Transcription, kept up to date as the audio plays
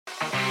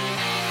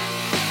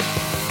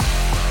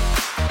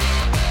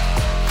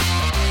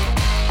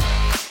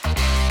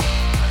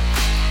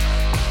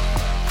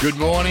Good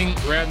morning,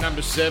 round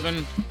number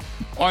 7.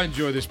 I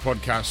enjoy this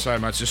podcast so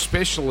much,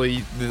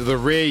 especially the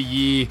rare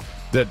year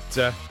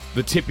that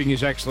the tipping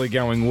is actually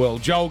going well.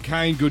 Joel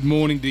Kane, good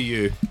morning to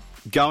you.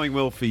 Going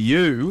well for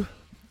you?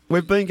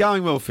 We've been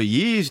going well for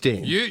years,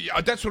 Dan.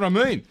 That's what I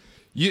mean.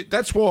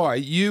 That's why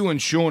you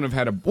and Sean have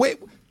had a...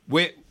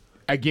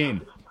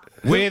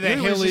 Where the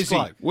hell is he?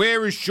 Bloke?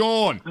 Where is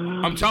Sean?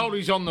 I'm told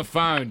he's on the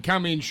phone.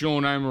 Come in,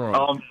 Sean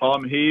Omeroy.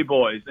 I'm here,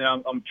 boys.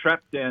 Now, I'm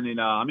trapped down in...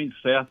 I'm in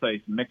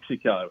southeast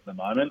Mexico at the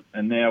moment,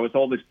 and now with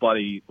all this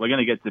bloody... We're going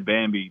to get to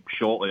Bambi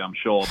shortly, I'm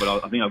sure,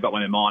 but I think I've got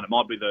one in mind. It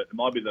might be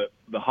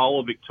the whole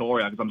of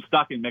Victoria, because I'm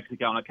stuck in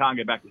Mexico and I can't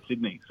get back to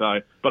Sydney.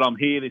 So, but I'm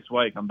here this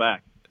week. I'm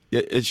back.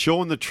 Yeah, it's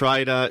Sean the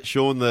trader,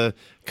 Sean the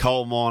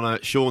coal miner,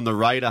 Sean the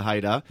raider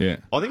hater. Yeah.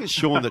 I think it's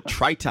Sean the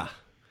traitor.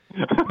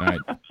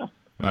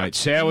 Mate,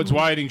 Soward's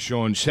waiting,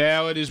 Sean.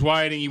 Soward is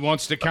waiting. He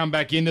wants to come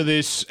back into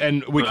this,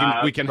 and we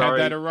can have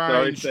that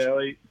arranged.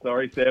 Sorry,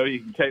 Sally. You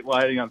can keep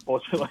waiting,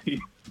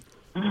 unfortunately.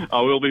 I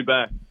will be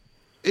back.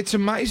 It's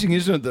amazing,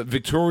 isn't it, that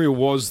Victoria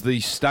was the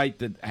state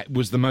that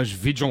was the most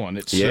vigilant,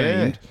 it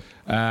seemed.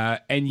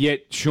 And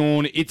yet,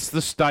 Sean, it's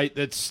the state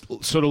that's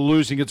sort of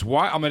losing its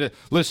way. I mean,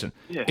 listen,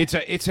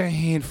 it's a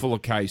handful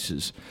of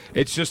cases.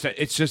 It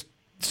just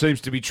seems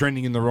to be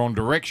trending in the wrong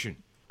direction.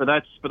 But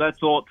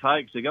that's all it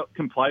takes. They got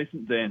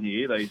complacent down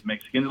here, these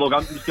Mexicans. Look,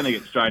 I'm just going to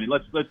get straight in.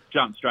 Let's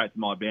jump straight to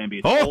my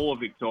Bambi. It's all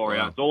of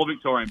Victoria. It's all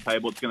Victorian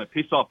people. It's going to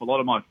piss off a lot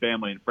of my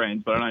family and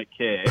friends, but I don't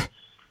care.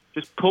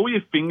 Just pull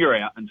your finger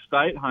out and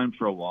stay at home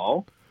for a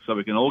while so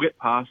we can all get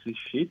past this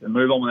shit and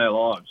move on with our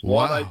lives.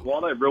 Why are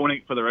they ruining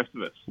it for the rest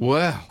of us?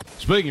 Wow.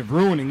 Speaking of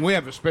ruining, we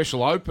have a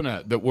special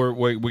opener that we're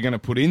going to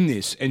put in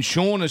this, and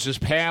Sean has just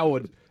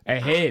powered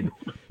ahead.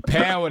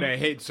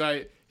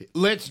 So...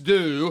 Let's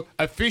do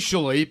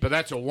officially, but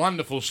that's a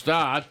wonderful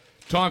start.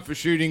 Time for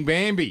shooting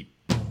Bambi.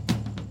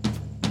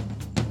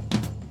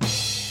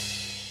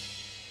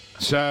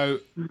 So,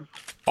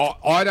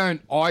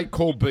 I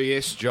call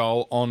BS,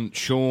 Joel, on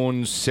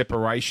Sean's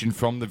separation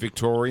from the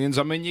Victorians.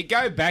 I mean, you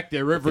go back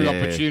there every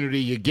opportunity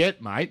you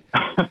get, mate.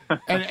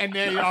 And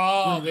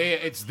now,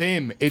 it's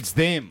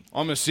them.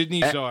 I'm a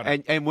Sydney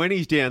sider. And when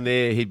he's down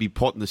there, he'd be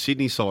potting the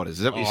Sydney siders.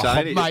 Is that what you're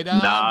saying? Mate,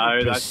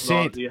 no, that's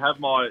not. You have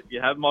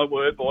my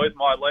word, boys.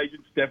 My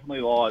allegiance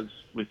definitely lies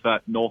with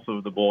that north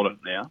of the border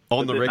now.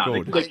 On the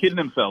record. They're kidding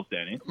themselves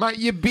down here. Mate,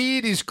 your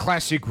beard is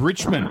classic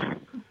Richmond.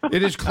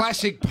 It is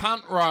classic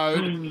Punt Road,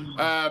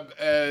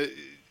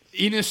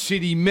 inner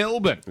city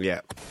Melbourne.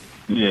 Yeah.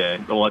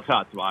 Yeah, well, it's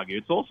hard to argue.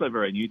 It's also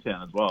very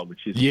Newtown as well,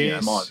 which is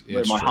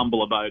where my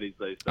humble abode is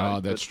these days. Oh,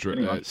 that's true.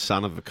 Anyway.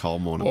 Son of a coal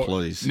miner,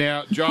 please.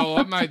 Now, Joel,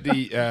 I made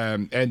the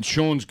and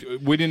Sean's.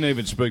 We didn't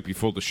even speak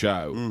before the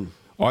show.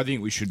 I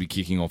think we should be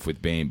kicking off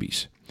with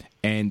Bambi's,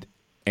 and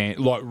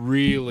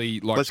really.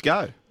 Let's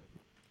go.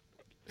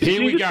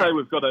 Here we go. Say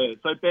we've got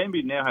so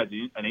Bambi now has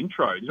an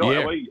intro.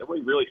 Are we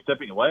really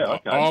stepping away?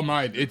 Okay. Oh,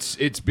 mate,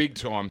 it's big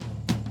time.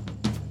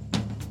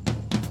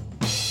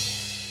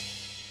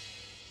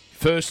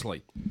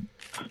 Firstly,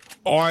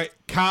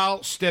 Carl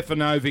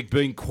Stefanovic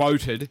being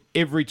quoted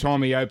every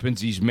time he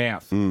opens his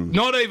mouth.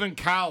 Not even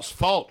Carl's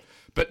fault,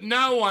 but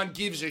no one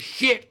gives a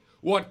shit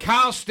what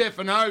Carl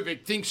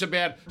Stefanovic thinks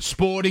about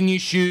sporting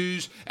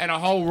issues and a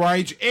whole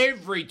range.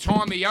 Every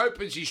time he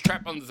opens his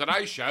trap on the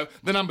Today Show,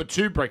 the number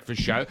 2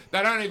 breakfast show,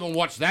 they don't even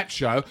watch that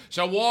show.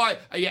 So why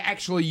are you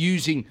actually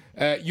using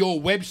your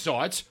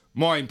websites?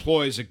 My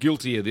employers are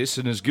guilty of this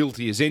and as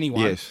guilty as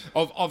anyone. Yes.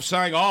 Of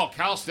saying,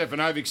 Carl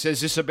Stefanovic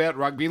says this about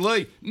rugby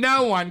league.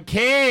 No one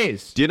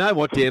cares. Do you know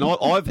what, Dan?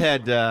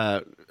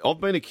 I've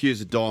been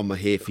accused of dyeing my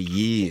hair for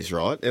years,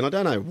 right? And I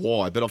don't know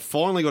why, but I've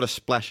finally got a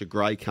splash of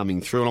grey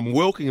coming through, and I'm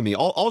welcoming me. I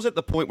was at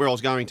the point where I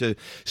was going to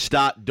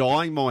start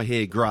dyeing my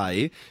hair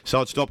grey so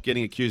I'd stop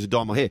getting accused of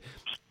dyeing my hair.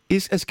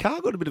 Has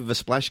Carl got a bit of a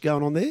splash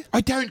going on there? I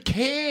don't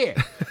care.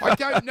 I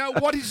don't know.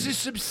 What is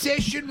this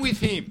obsession with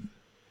him?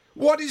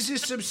 What is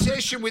this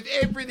obsession with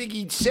everything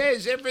he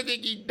says,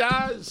 everything he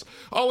does?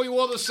 Oh, he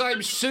wore the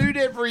same suit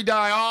every day.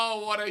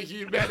 Oh, what a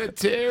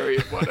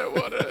humanitarian.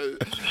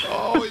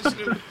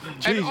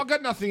 And I've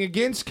got nothing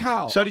against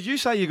Carl. So did you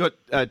say you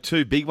got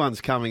 2 big ones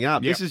coming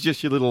up? Yep. This is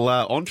just your little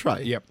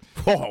entree? Yep.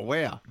 Oh,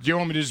 wow. Do you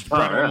want me to just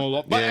rattle them all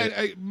up? Yeah.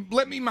 But,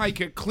 let me make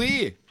it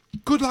clear.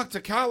 Good luck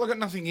to Carl. I've got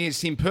nothing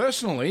against him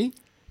personally.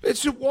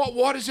 It's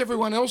why does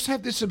everyone else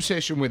have this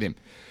obsession with him?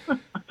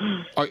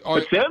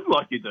 It sounds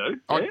like you do.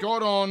 I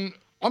got on.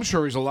 I'm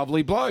sure he's a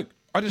lovely bloke.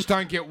 I just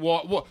don't get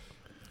what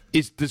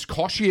does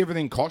Koshy,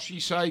 everything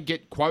Koshy say,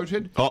 get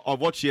quoted? I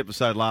watched the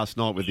episode last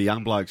night with the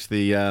young blokes.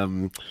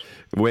 When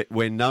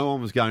no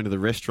one was going to the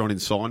restaurant in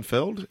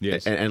Seinfeld,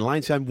 yes. and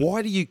Lane's saying,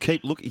 "Why do you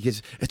keep looking?" He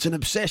goes, "It's an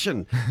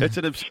obsession.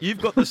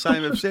 You've got the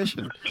same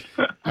obsession."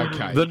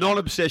 Okay, the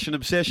non-obsession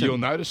obsession. You'll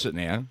notice it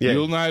now. Yeah.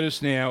 You'll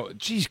notice now.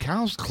 Geez,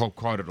 Carl's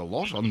quoted a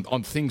lot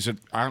on things that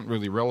aren't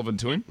really relevant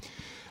to him.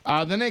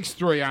 The next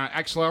 3 are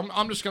actually.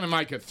 I'm just going to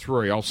make it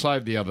 3. I'll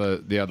save the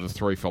other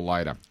 3 for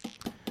later.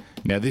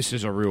 Now, this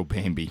is a real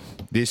Bambi.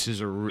 This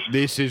is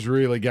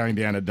really going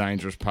down a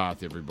dangerous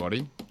path,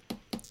 everybody.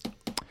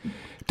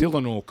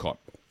 Dylan Alcott.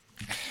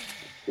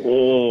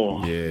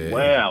 Oh, Yeah.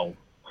 wow.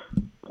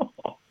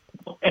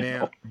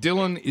 Now,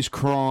 Dylan is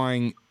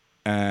crying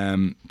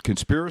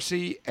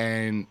conspiracy,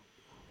 and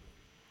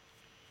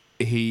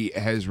he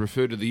has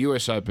referred to the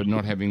US Open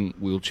not having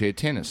wheelchair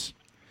tennis.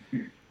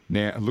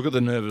 Now, look at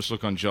the nervous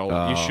look on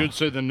Joel. You should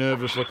see the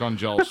nervous look on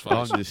Joel's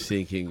face. I'm just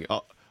thinking,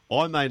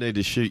 I may need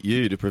to shoot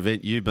you to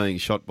prevent you being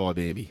shot by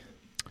Bambi.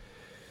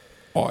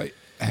 I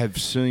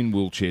have seen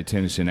wheelchair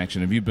tennis in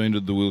action. Have you been to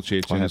the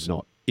wheelchair tennis? have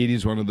not. It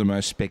is one of the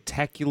most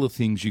spectacular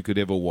things you could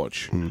ever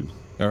watch.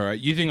 All right,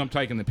 you think I'm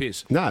taking the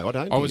piss? No, I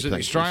don't. I was at the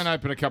Australian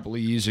Open a couple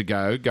of years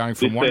ago, going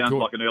from This one sounds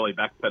court. like an early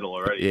backpedal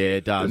already. Yeah,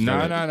 it does. No.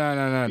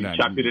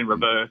 Chucked it in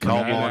reverse. Come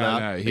No, on no,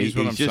 up. no. Here's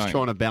what I'm He's just saying.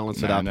 trying to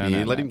balance it No, up no, here.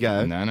 no, Let no. him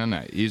go.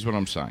 No. Here's what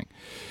I'm saying.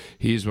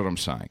 It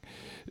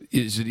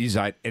is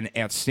an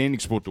outstanding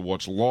sport to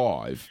watch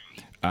live.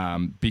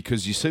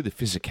 Because you see the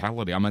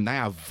physicality. I mean, they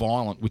are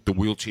violent with the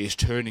wheelchairs,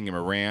 turning them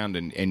around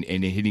and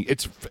hitting.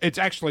 It's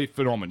actually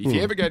phenomenal. If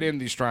you ever go down to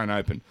the Australian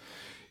Open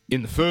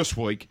in the first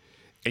week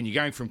and you're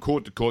going from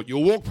court to court,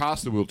 you'll walk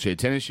past the wheelchair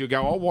tennis. You'll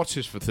go, I'll watch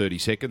this for 30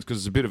 seconds because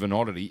it's a bit of an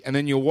oddity. And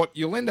then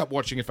you'll end up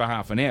watching it for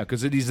half an hour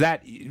because it is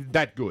that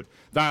good.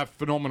 They are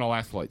phenomenal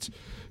athletes,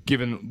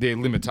 given their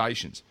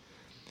limitations.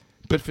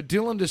 But for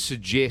Dylan to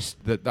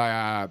suggest that they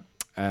are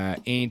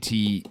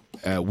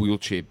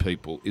anti-wheelchair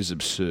people is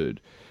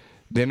absurd.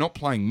 They're not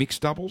playing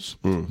mixed doubles.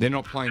 They're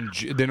not playing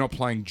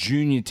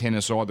junior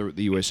tennis either at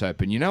the US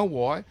Open. You know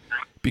why?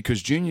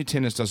 Because junior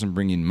tennis doesn't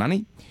bring in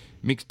money.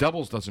 Mixed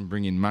doubles doesn't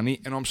bring in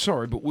money. And I'm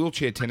sorry, but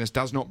wheelchair tennis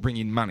does not bring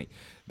in money.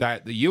 The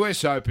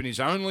US Open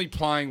is only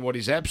playing what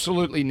is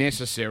absolutely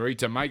necessary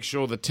to make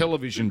sure the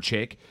television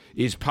check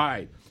is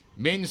paid.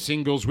 Men's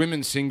singles,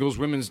 women's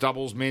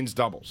doubles, men's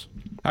doubles.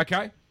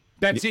 Okay?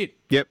 That's it.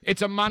 Yep.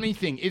 It's a money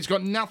thing. It's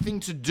got nothing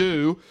to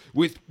do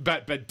with.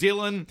 But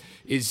Dylan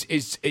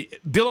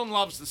Dylan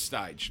loves the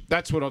stage.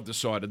 That's what I've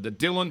decided. That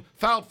Dylan,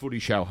 failed footy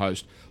show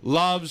host,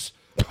 loves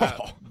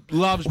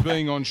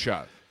being on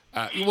show.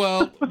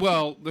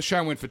 Well, the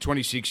show went for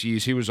 26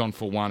 years. He was on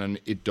for one, and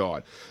it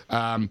died.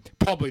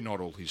 Probably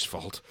not all his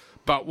fault.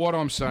 But what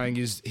I'm saying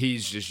is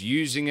he's just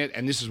using it,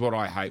 and this is what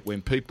I hate,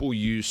 when people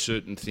use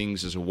certain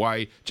things as a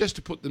way just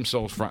to put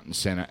themselves front and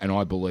centre, and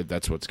I believe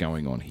that's what's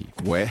going on here.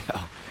 Wow.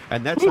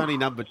 And that's only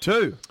number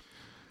 2.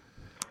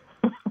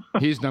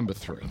 Here's number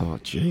 3. Oh,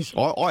 jeez.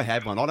 I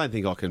have one. I don't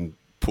think I can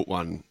put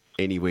one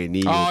anywhere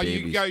near Oh, your you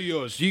Bambi's. go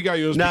yours. You go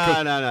yours. No,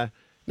 because no.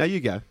 No, you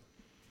go.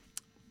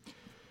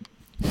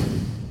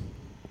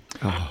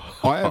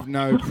 I have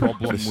no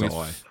problem Sigh.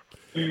 with.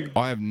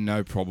 I have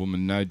no problem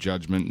and no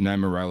judgment, no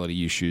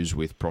morality issues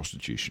with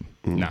prostitution.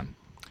 None.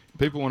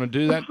 People want to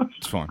do that,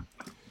 it's fine.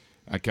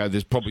 Okay,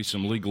 there's probably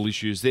some legal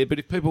issues there, but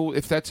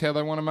if that's how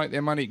they want to make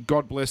their money,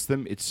 God bless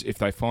them. It's if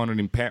they find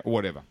it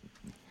whatever.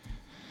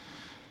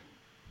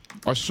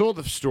 I saw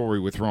the story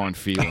with Ryan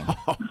Phelan,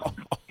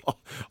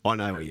 I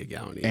know where you're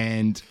going here.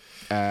 and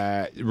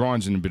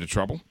Ryan's in a bit of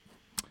trouble.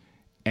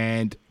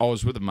 And I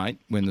was with a mate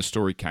when the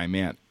story came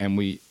out,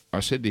 and I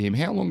said to him,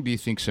 how long do you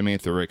think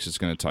Samantha Rex is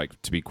going to take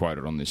to be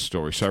quoted on this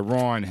story? So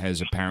Ryan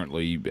has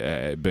apparently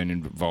been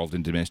involved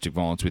in domestic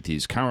violence with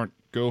his current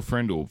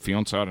girlfriend or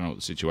fiancée. I don't know what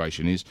the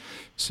situation is.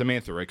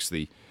 Samantha Rex,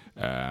 the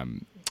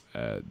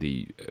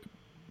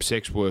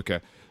sex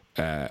worker,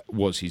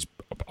 was his,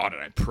 I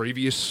don't know,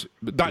 previous...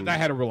 They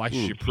had a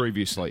relationship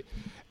previously.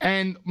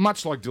 And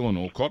much like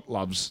Dylan Alcott,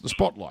 loves the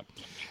spotlight.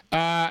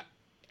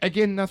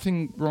 Again,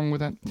 nothing wrong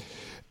with that.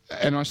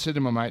 And I said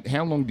to my mate,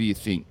 how long do you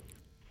think?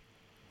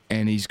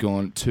 And he's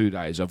gone, 2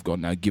 days. I've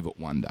gone, no, give it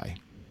 1 day.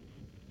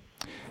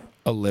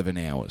 11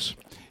 hours.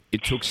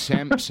 It took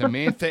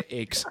Samantha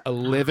X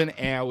 11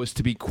 hours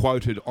to be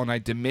quoted on a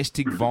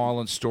domestic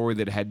violence story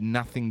that had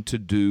nothing to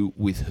do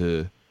with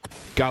her.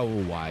 Go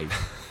away.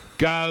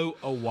 Go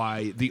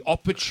away. The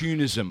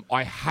opportunism.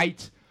 I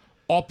hate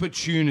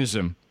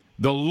opportunism.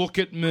 The look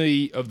at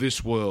me of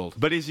this world.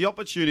 But is the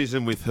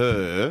opportunism with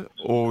her,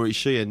 or is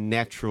she a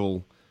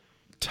natural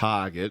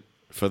target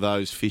for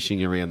those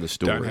fishing around the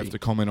story? Don't have to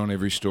comment on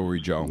every story,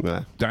 Joel.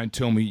 No. Don't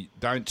tell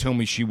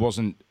me she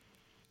wasn't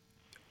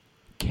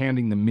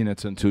counting the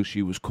minutes until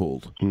she was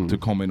called to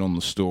comment on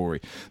the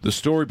story. The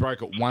story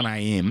broke at 1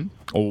 a.m.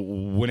 or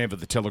whenever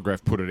the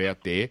Telegraph put it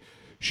out there.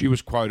 She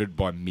was quoted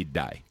by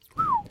midday.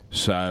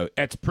 So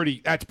that's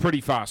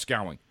pretty fast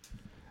going.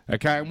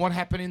 Okay, and what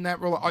happened in that?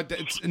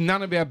 It's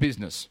none of our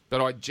business,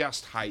 but I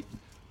just hate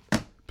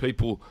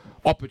people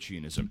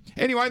opportunism.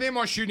 Anyway, they're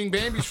my shooting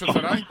Bambies for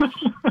today.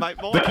 Mate,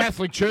 The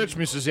Catholic Church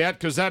misses out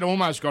because that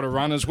almost got a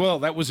run as well.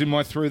 That was in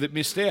my 3 that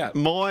missed out.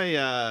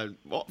 my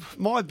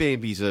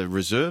Bambi's a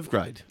reserve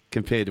grade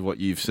compared to what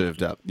you've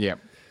served up. Yeah.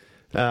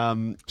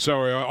 Um,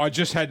 Sorry, I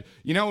just had...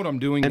 You know what I'm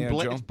doing and now,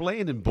 it's John?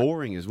 bland and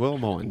boring as well,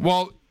 mine.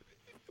 Well,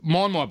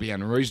 mine might be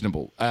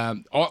unreasonable.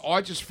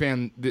 I just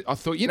found that I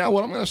thought, you know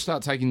what, I'm going to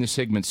start taking this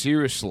segment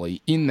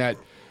seriously in that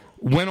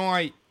when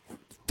I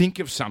think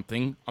of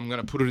something, I'm going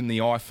to put it in the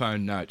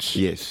iPhone notes.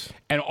 Yes.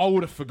 And I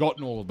would have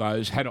forgotten all of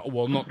those,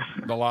 well, not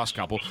the last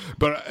couple,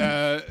 but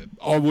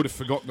I would have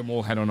forgotten them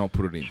all had I not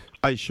put it in.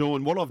 Hey,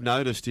 Sean, what I've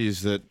noticed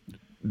is that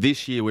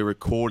this year we're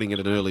recording at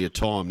an earlier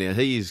time. Now,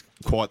 he is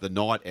quite the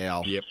night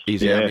owl. Yep.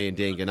 He's our man,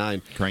 Dan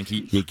Ganane.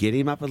 Cranky. You get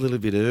him up a little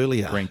bit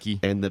earlier. Cranky.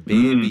 And the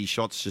Bambi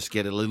shots just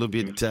get a little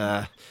bit...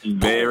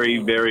 Very,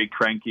 very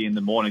cranky in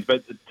the mornings.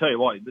 But to tell you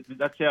what,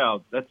 that's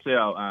how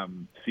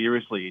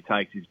seriously he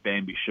takes his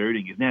Bambi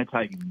shooting. He's now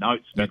taking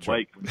notes midweek.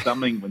 Right.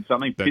 When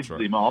something pisses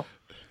right. him off,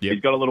 Yep.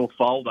 he's got a little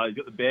folder. He's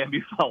got the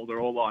Bambi folder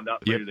all lined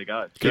up, ready to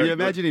go. Can you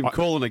imagine him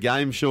calling a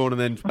game, Sean,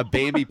 and then a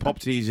Bambi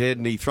pops in his head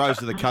and he throws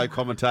to the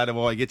co-commentator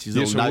while he gets his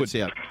little notes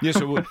out? Yes,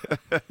 I would.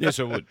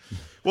 Yes, I would.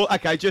 Well,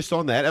 okay, just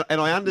on that,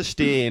 and I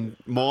understand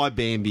my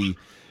Bambi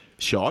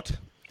shot.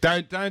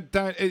 Hey,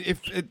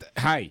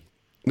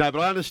 No,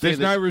 but I understand. there's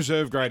no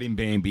reserve grade in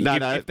Bambi. No,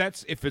 if, no.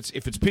 if it's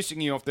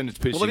pissing you off, then it's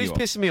pissing Well, it you is off.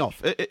 pissing me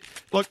off.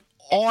 Look,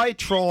 I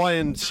try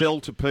and sell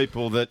to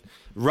people that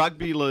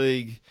rugby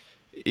league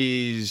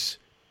is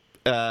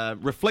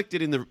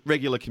reflected in the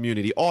regular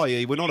community,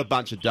 i.e. we're not a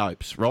bunch of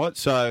dopes, right?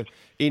 So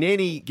in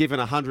any given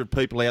 100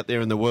 people out there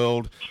in the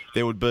world,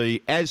 there would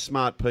be as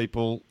smart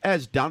people,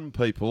 as dumb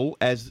people,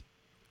 as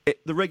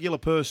the regular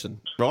person,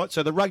 right?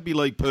 So the rugby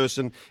league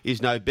person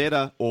is no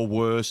better or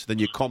worse than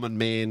your common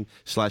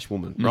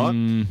man/woman,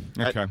 right?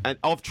 Okay. And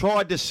I've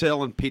tried to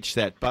sell and pitch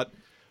that, but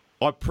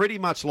I pretty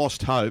much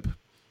lost hope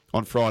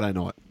on Friday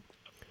night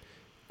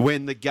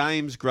when the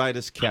game's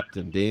greatest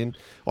captain, Dan.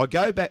 I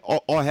go back,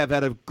 I have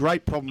had a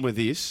great problem with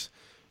this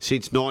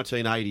since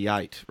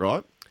 1988,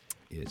 right?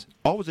 Yes.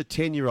 I was a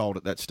 10-year-old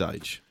at that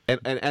stage. And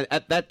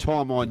at that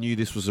time, I knew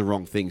this was the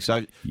wrong thing.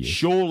 So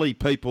surely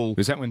people...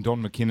 Was that when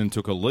Don McKinnon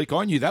took a leak?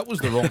 I knew that was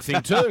the wrong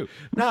thing too.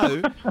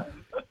 No.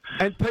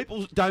 And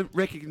people don't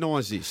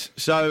recognise this.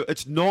 So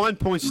it's 9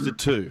 points to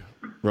 2,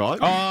 right?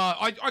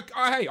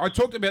 I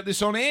talked about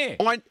this on air.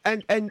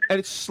 And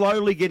it's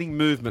slowly getting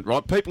movement,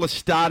 right? People are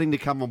starting to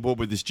come on board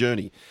with this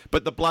journey,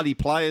 but the bloody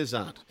players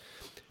aren't.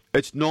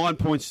 It's 9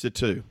 points to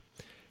 2.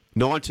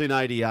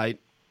 1988,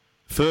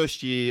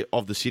 first year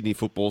of the Sydney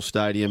Football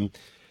Stadium.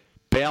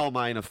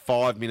 Balmain are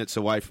 5 minutes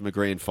away from a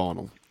grand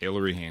final,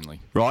 Ellery Hanley.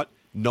 right?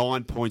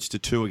 9 points to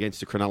 2 against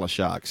the Cronulla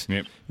Sharks.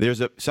 Yep.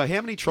 So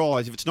how many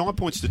tries, if it's 9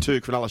 points to 2,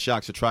 Cronulla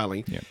Sharks are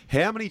trailing, Yep.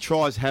 how many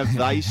tries have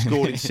they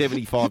scored in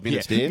 75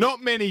 minutes, Dan?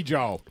 Not many,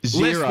 Joel.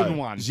 Zero. Less than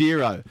one.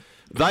 Zero.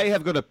 They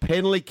have got a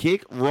penalty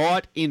kick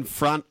right in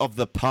front of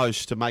the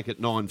post to make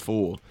it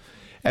 9-4.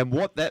 And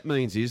what that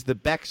means is the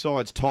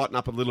backsides tighten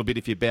up a little bit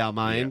if you're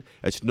Balmain.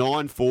 Yeah. It's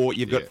 9-4.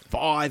 You've got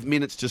 5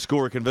 minutes to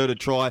score a converted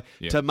try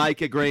to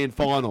make a grand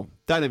final.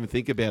 Don't even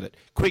think about it.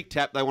 Quick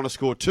tap, they want to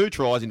score 2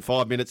 tries in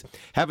 5 minutes.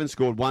 Haven't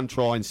scored 1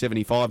 try in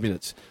 75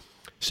 minutes.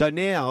 So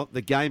now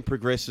the game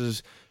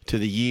progresses to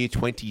the year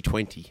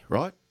 2020,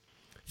 right?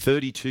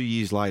 32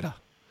 years later.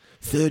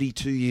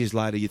 32 years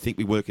later, you think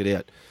we work it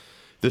out.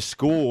 The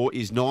score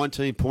is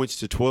 19 points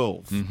to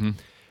 12. Mm-hmm.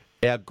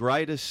 Our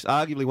greatest,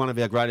 arguably one of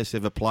our greatest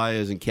ever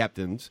players and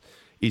captains,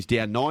 is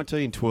down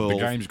 19-12. The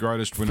game's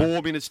greatest winner.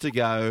 4 minutes to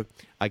go.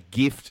 A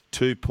gift,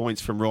 2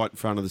 points from right in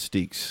front of the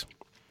sticks.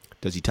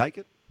 Does he take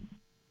it?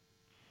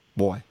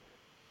 Why?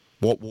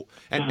 What?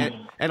 And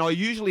I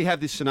usually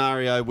have this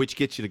scenario which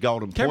gets you the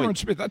golden Cameron point.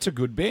 Smith, that's a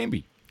good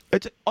Bambi.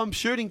 I'm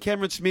shooting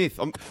Cameron Smith.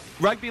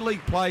 Rugby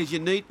league players,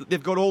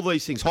 they've got all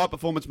these things. High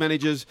performance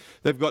managers,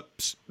 they've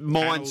got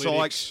mind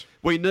psychs.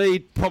 We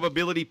need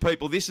probability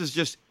people. This is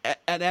just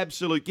an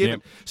absolute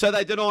given. Yep. So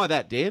they deny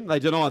that, Dan. They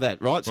deny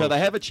that, right? So they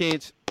have a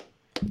chance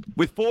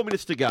with 4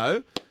 minutes to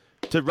go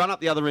to run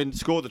up the other end,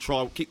 score the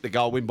try, kick the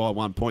goal, win by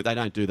 1 point. They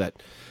don't do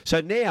that.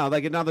 So now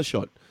they get another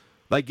shot.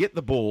 They get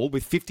the ball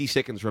with 50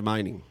 seconds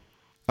remaining.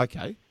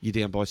 Okay, you're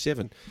down by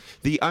 7.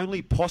 The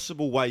only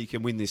possible way you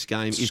can win this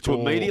game is to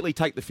immediately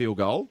take the field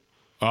goal.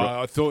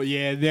 I thought,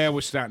 now we're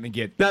starting to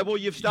get... No, well,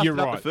 you've stuffed it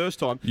up the first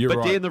time. You're but,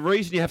 right. Dan, the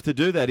reason you have to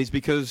do that is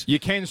because... You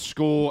can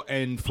score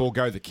and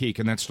forego the kick,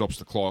 and that stops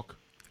the clock.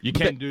 You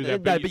can do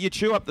that. No, but you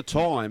chew up the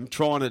time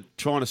trying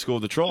to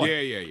score the try.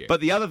 Yeah. But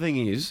the other thing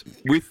is,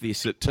 with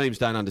this, that teams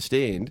don't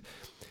understand,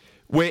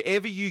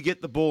 wherever you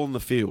get the ball in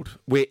the field,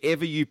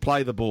 wherever you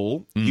play the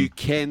ball, you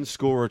can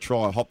score a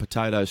try, hot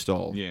potato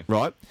style. Yeah.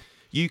 Right?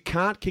 You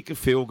can't kick a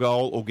field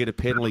goal or get a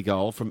penalty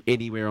goal from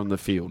anywhere on the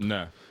field.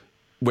 No.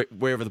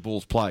 Wherever the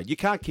ball's played. You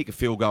can't kick a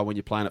field goal when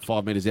you're playing at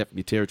 5 metres out from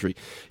your territory.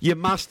 You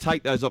must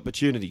take those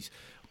opportunities.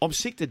 I'm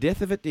sick to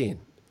death of it, Dan.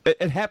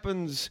 It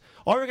happens...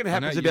 I reckon it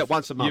happens about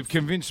once a month. You've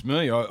convinced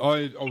me.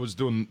 I was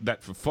doing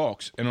that for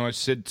Fox, and I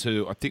said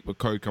to, I think the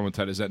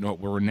co-commentators that night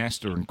were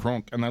Anasta and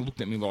Cronk, and they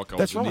looked at me like I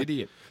was an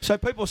idiot. So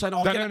people are saying,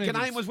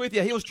 Ganane was with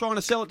you. He was trying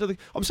to sell it to the...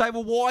 I'm saying,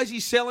 well, why is he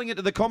selling it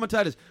to the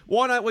commentators?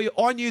 Why don't we...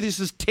 I knew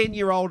this as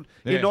 10-year-old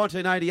in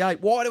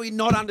 1988. Why do we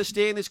not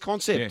understand this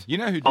concept? Yeah. You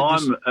know who did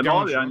this?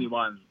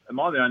 Am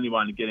I the only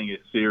one getting a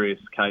serious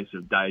case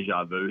of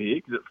deja vu here?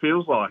 Because it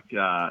feels like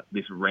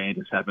this rant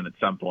has happened at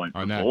some point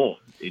before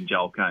in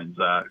Joel Kane's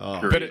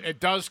career. But it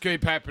does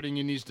keep happening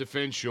in his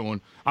defence,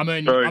 Sean.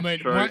 True.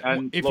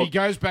 If he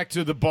goes back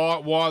to the buy,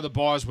 why the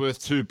buy's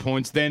worth 2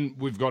 points, then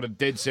we've got a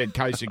dead set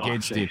case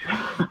against him.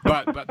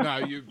 But no,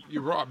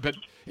 you're right. But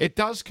it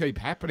does keep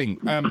happening.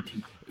 The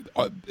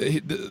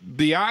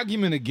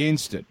argument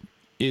against it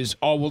is,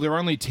 they're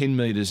only 10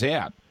 metres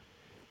out.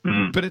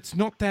 but it's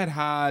not that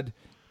hard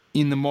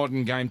in the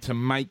modern game to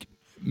make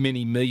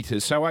many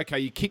metres. So, okay,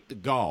 you kick the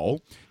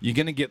goal, you're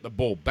going to get the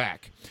ball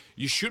back.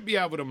 You should be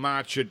able to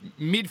march at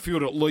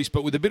midfield at least,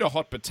 but with a bit of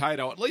hot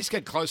potato, at least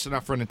get close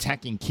enough for an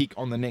attacking kick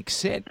on the next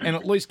set and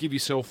at least give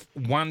yourself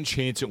one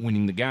chance at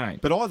winning the game.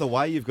 But either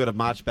way, you've got to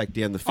march back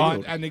down the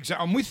field.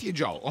 I'm with you,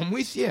 Joel. I'm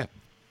with you.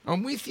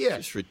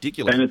 It's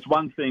ridiculous. And it's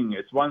one thing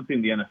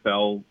the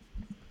NFL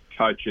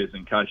coaches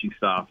and coaching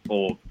staff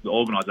or the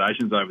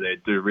organisations over there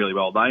do really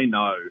well. They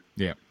know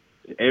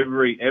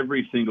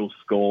every single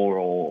score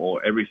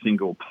or every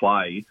single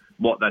play,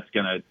 what that's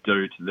going to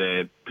do to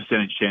their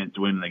percentage chance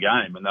to win the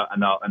game,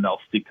 and they'll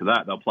stick to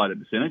that. They'll play the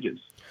percentages.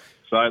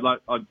 So, I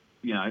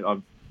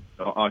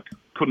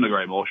couldn't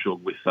agree more,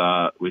 Shug, with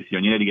you.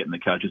 And you need to get in the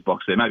coach's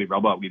box there. Maybe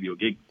Robbo will give you a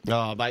gig.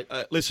 Oh, mate,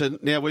 listen.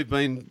 Now we've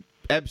been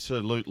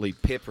absolutely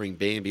peppering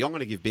Bambi. I'm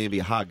going to give Bambi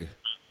a hug.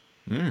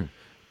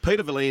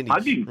 Peter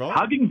V'landys, right?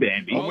 Hugging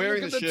Bambi. I'm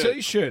wearing look the at shirt.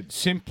 T-shirt.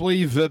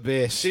 Simply the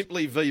best.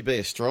 Simply the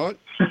best, right?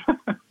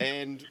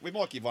 And we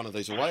might give one of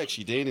these away,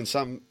 actually, Dan, in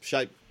some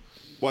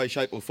way,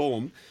 shape or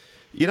form.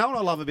 You know what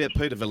I love about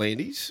Peter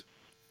V'landys?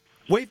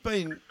 We've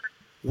been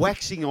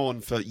waxing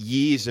on for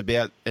years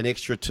about an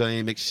extra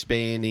team,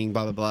 expanding,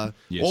 blah, blah, blah.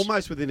 Yes.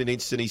 Almost within an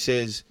instant, he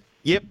says,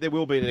 yep, there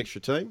will be an extra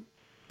team.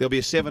 There'll be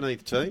a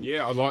 17th team.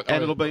 Yeah,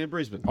 and it'll be in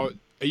Brisbane. Are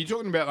you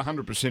talking about the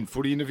 100%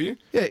 footy interview?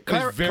 Yeah,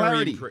 Very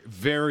clarity.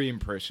 Very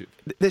impressive.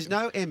 There's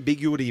no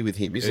ambiguity with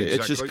him, is there?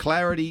 It's just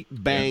clarity,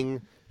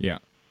 bang, Yeah.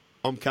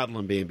 I'm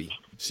cuddling Bambi.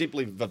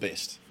 Simply the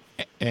best.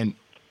 And,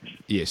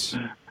 yes.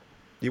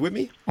 You with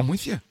me? I'm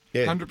with you.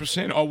 Yeah.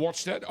 100%. I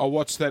watched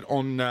that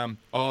on,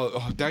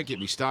 don't get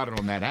me started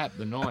on that app,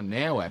 the 9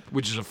 Now app,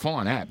 which is a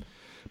fine app.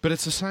 But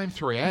it's the same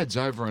 3 ads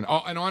over and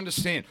I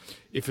understand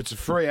if it's a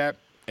free app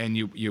and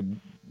you're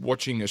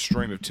watching a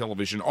stream of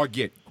television, I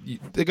get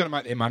they're going to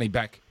make their money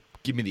back.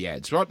 Give me the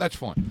ads, right? That's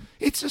fine.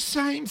 It's the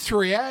same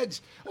 3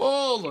 ads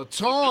all the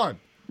time.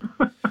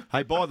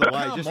 Hey, by the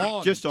way,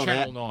 Come just on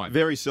Channel that, 9.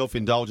 very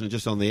self-indulgent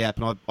just on the app,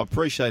 and I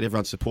appreciate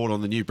everyone's support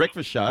on the new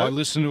breakfast show. I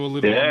listened to a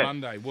little Yeah. on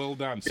Monday. Well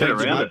done. Get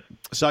around it.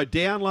 So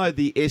download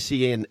the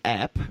SEN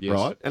app, Yes.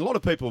 right? And a lot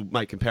of people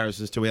make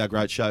comparisons to our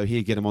great show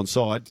here, get them on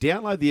side.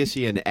 Download the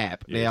SEN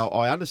app. Yes. Now,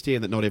 I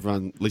understand that not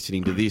everyone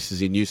listening to this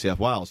is in New South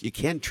Wales. You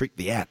can trick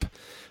the app.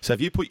 So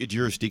if you put your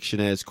jurisdiction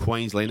as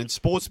Queensland, and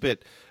Sportsbet,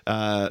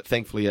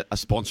 thankfully, are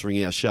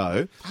sponsoring our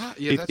show.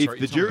 Yeah, that's if right. the You told me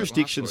that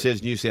jurisdiction last week.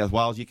 says New South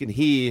Wales, you can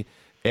hear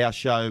our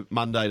show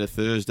Monday to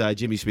Thursday,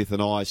 Jimmy Smith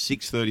and I,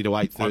 6:30 to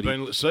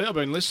 8:30. I've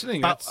been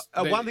listening. That's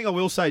One thing I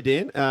will say,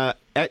 Dan,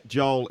 at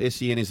Joel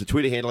SEN is the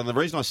Twitter handle, and the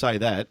reason I say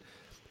that,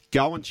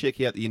 go and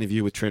check out the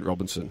interview with Trent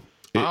Robinson.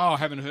 I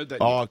haven't heard that.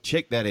 Oh, yet.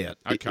 check that out.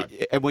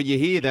 Okay. And when you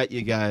hear that,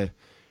 you go,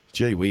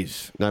 gee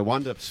whiz, no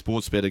wonder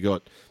Sportsbet have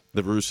got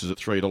the Roosters at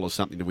 $3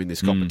 something to win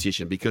this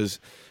competition, because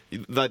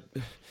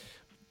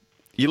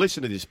you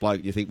listen to this bloke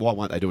and you think, why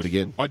won't they do it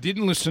again? I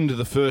didn't listen to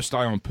the first day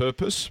on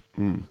purpose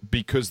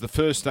because the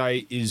first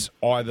day is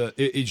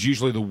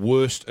usually the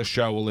worst a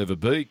show will ever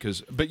be.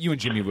 But you and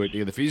Jimmy work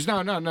together for years.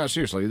 No,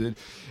 seriously.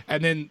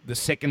 And then the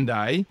second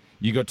day,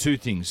 you got 2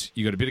 things.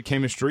 You got a bit of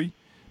chemistry,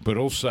 but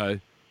also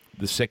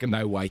the second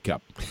day wake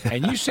up.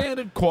 And you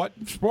sounded quite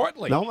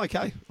sprightly. No, I'm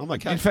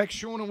okay. In fact,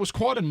 Sean, it was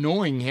quite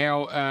annoying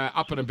how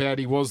up and about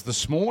he was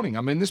this morning.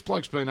 I mean, this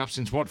bloke's been up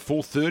since,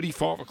 4:30,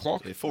 5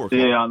 o'clock? Yeah, 4 o'clock.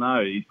 Yeah, I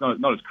know. He's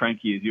not as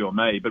cranky as you or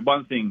me. But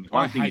one thing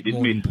I he hate did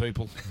morning miss.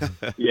 people.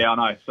 Yeah, I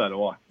know. So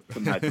do I.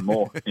 Couldn't hate them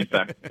more, in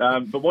fact.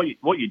 But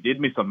what you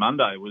did miss on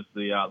Monday was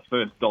the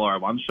first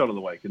 $1 shot of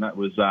the week, and that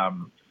was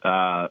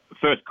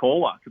first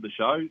caller to the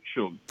show,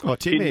 Shug. Oh,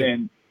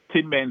 Tin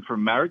Man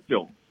from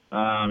Marrickville.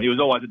 He was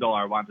always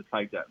 $1 to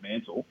take that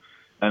mantle,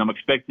 and I'm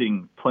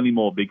expecting plenty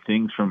more big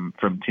things from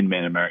Tin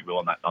Man and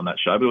Marrickville on that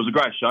show. But it was a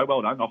great show.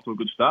 Well done. Off to a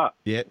good start.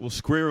 Yeah, well,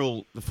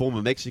 Squirrel, the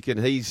former Mexican,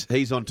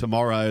 he's on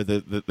tomorrow,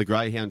 the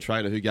Greyhound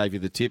trainer who gave you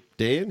the tip,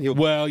 Dan.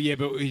 Well, yeah,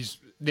 but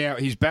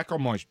he's back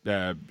on my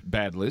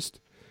bad list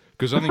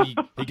because I think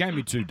he gave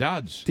me 2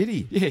 duds. Did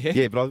he? Yeah.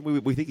 Yeah, but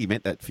we think he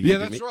meant that for you. Yeah,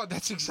 didn't that's he? right.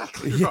 That's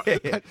exactly right.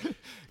 Yeah.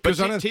 Because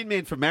But Tin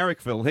Man from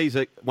Marrickville, he's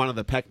one of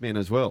the Pac-Men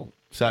as well.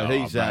 So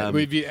he's... have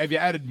you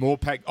added more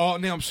pack? Oh,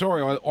 now I'm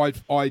sorry.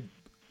 I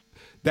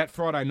that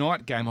Friday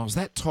night game, I was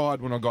that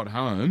tired when I got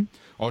home.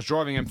 I was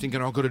driving home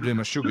thinking I've got to do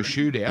my sugar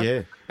shootout.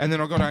 Yeah. And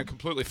then I got home,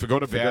 completely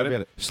forgot about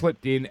it,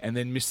 slept in, and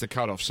then missed the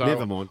cutoff. So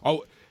Never mind.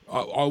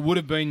 I would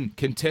have been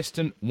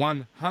contestant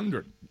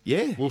 100.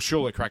 Yeah. We'll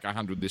surely crack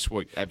 100 this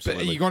week.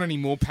 Absolutely. But you got any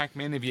more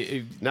Pac-Man?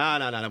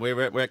 No.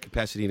 We're at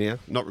capacity now.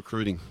 Not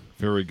recruiting.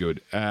 Very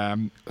good.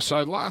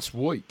 So last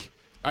week,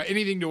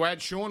 anything to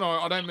add, Sean?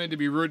 I don't mean to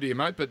be rude to you,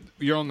 mate, but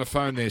you're on the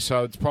phone there,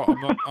 so it's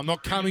I'm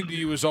not coming to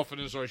you as often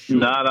as I should.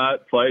 No,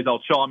 please. I'll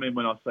chime in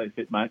when I see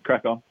fit, mate.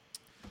 Crack on.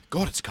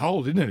 God, it's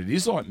cold, isn't it? It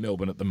is like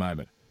Melbourne at the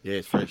moment. Yeah,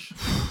 it's fresh.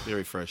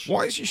 Very fresh.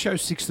 Why is your show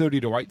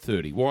 6:30 to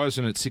 8:30? Why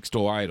isn't it 6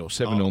 to 8 or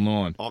 7 till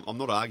 9? I'm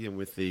not arguing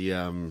with the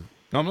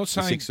No, I'm not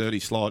saying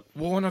 6:30 slot.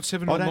 Why not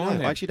 7 I or don't 9?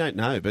 know. I actually don't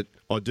know, but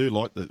I do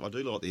like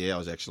the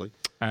hours actually.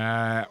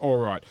 All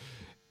right.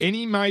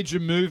 Any major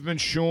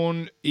movement,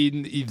 Sean,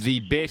 in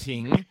the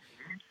betting?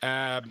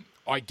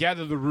 I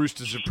gather the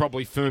Roosters have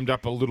probably firmed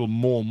up a little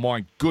more.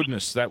 My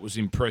goodness, that was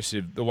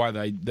impressive, the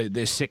way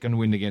their second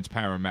win against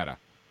Parramatta.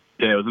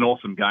 Yeah, it was an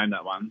awesome game,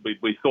 that one.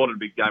 We thought it'd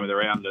be game of the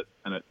round,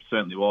 and it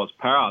certainly was.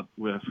 Para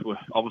were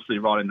obviously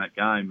right in that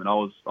game, and I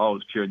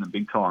was cheering them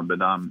big time. But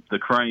the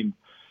cream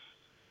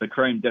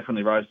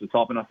definitely rose to the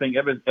top. And I think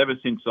ever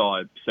since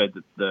I said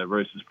that the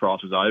Roosters'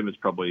 price was over, it's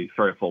probably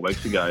 3 or 4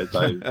 weeks ago,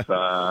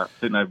 I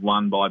think they've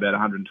won by about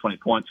 120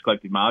 points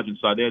collective margin.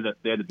 So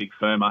they're the big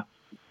firmer.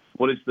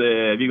 Have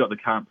you got the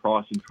current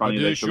price in front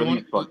of you?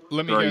 Sean,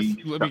 let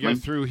me go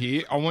through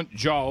here. I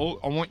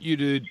want you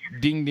to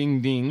ding,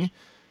 ding, ding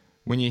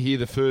when you hear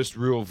the first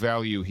real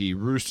value here.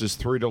 Roosters,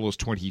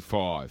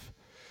 $3.25.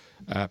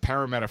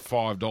 Parramatta,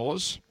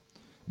 $5.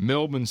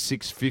 Melbourne,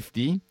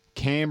 $6.50.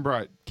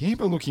 Canberra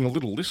looking a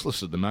little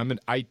listless at the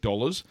moment,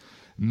 $8.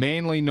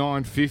 Manly,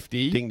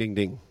 $9.50. Ding, ding,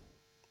 ding.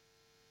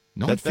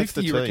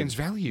 $9.50 you reckon's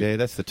value. Yeah,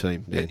 that's the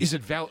team. Yeah. Is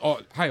it value? Oh,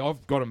 hey,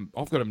 I've got them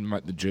to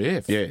make the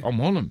GF. Yeah. I'm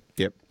on them.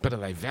 Yep. But are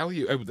they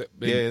value?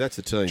 Yeah, that's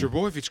the team.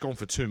 Trebojevic gone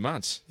for 2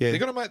 months. Yeah. They've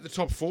got to make the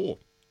top 4.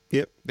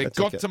 Yep. They've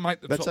got to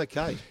make the top. That's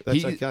okay.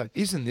 That's okay.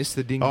 Isn't this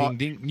the ding, ding,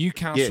 ding?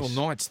 Newcastle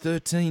Knights,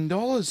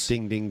 $13.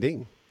 Ding, ding,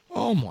 ding.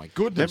 Oh, my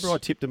goodness. Remember I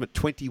tipped them at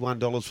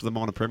 $21 for the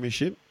minor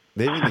premiership?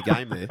 They're in the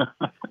game there.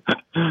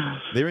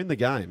 They're in the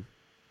game.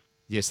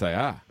 Yes, they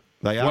are.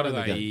 They are. What in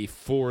are the they? game.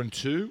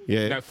 4-2?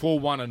 Yeah. No,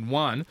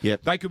 4-1-1.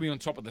 Yep. They could be on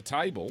top of the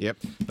table. Yep.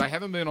 They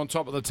haven't been on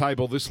top of the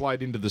table this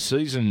late into the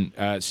season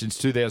since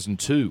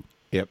 2002.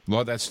 Yep.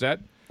 Like that stat?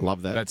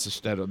 Love that. That's a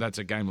stat. That's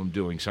a game I'm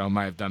doing, so I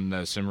may have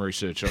done some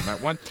research on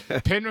that one.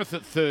 Penrith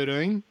at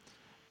 13.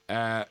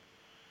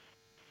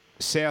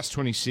 South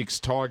 26.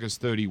 Tigers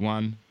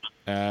 31.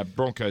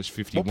 Broncos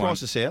 51. What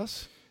price is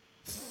South?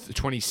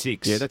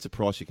 26. Yeah, that's a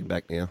price you can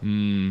back now.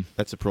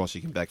 That's a price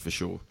you can back for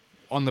sure.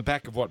 On the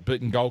back of what?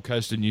 Beaten Gold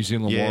Coast and New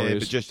Zealand Warriors? Yeah,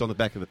 but just on the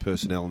back of the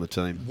personnel on the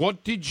team.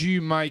 What did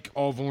you make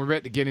of, and we're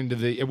about to get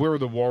into where are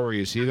the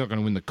Warriors here? They're not going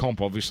to win the comp,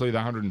 obviously. They're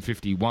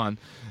 151.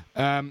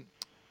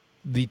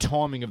 The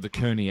timing of the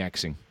Kearney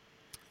axing.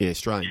 Yeah,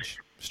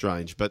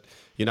 strange. But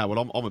you know what?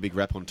 I'm a big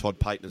rap on Todd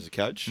Payten as a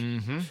coach.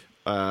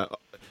 Mm-hmm.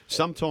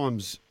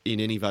 Sometimes in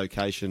any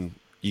vocation,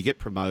 you get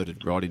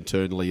promoted, right,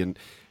 internally, and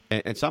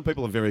some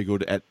people are very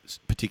good at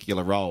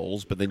particular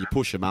roles, but then you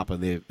push them up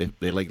and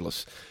they're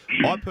legless.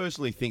 I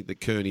personally think that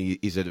Kearney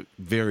is a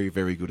very,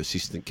 very good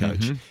assistant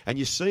coach. And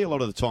you see a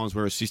lot of the times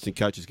where assistant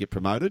coaches get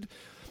promoted.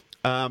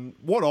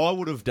 What I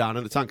would have done,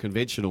 and it's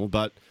unconventional,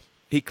 but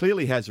he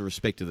clearly has a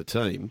respect of the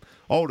team,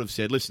 I would have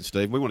said, listen,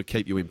 Steve, we want to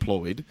keep you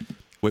employed.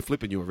 We're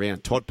flipping you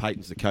around. Todd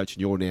Payten's the coach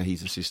and you're now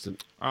his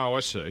assistant. Oh,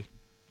 I see.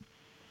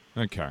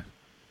 Okay.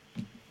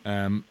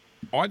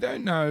 I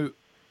don't know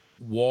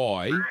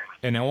why,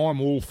 and now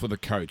I'm all for the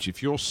coach.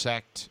 If you're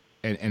sacked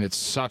and it's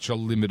such a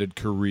limited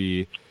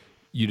career,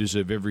 you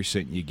deserve every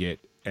cent you get.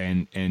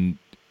 And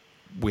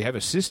we have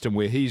a system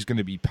where he's going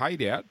to be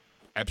paid out,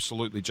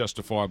 absolutely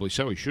justifiably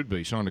so. He should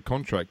be, signed a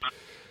contract.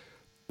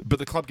 But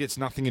the club gets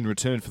nothing in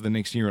return for the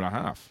next year and a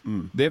half.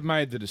 They've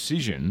made the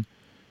decision,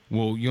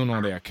 well, you're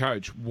not our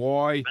coach.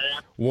 Why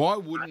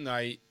wouldn't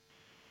they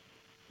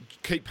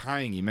keep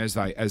paying him as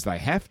they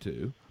have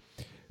to,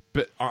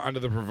 but under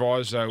the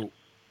proviso,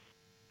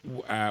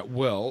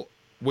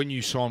 when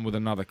you sign with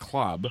another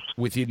club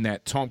within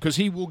that time, because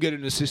he will get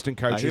an assistant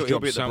coach's He'll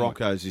job be at the somewhere.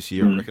 Broncos this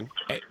year, I reckon.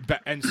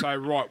 And say,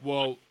 right,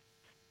 well,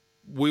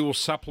 we will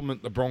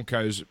supplement the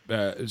Broncos,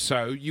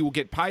 so you will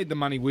get paid the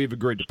money we've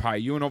agreed to pay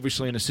you, and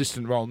obviously an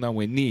assistant role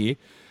nowhere near.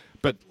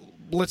 But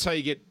let's say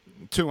you get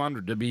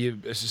 $200 to be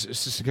an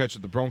assistant coach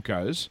at the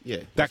Broncos.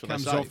 Yeah, that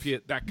comes off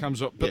you. That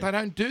comes off, but they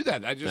don't do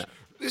that. They just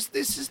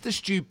this is the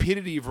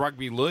stupidity of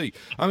rugby league.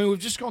 I mean, we've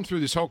just gone through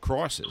this whole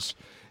crisis,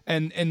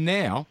 and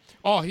now,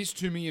 here's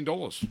 $2 million.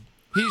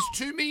 Here's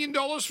 $2 million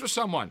for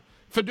someone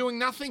for doing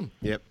nothing.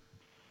 Yep.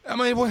 I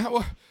mean,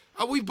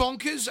 are we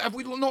bonkers? Have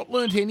we not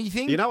learned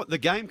anything? You know what? The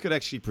game could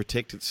actually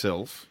protect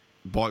itself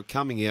by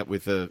coming out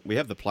with we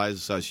have the Players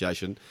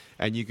Association,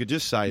 and you could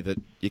just say that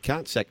you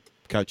can't sack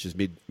coaches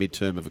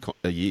mid-term of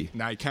a year.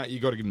 No, you can't. You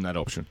got to give them that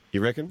option.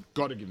 You reckon?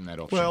 Got to give them that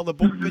option. Well,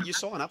 but you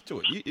sign up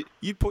to it.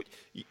 You put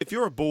if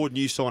you're a board and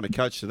you sign a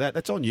coach to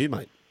that's on you,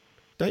 mate.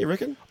 Don't you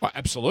reckon?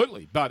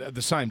 Absolutely, but at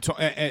the same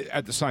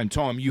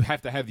time, you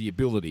have to have the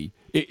ability.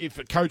 If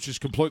a coach has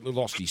completely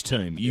lost his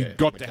team, you've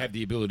got to have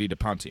the ability to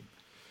punt him.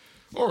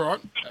 All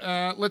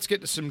right, let's get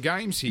to some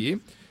games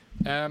here.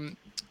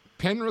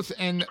 Penrith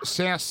and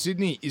South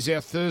Sydney is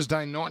our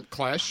Thursday night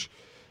clash.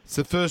 It's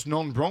the first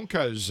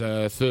non-Broncos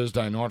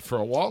Thursday night for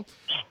a while.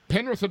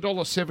 Penrith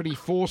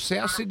 $1.74,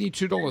 South Sydney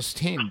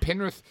 $2.10.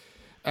 Penrith,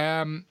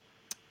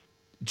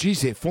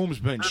 their form's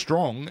been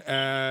strong.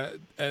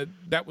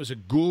 That was a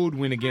good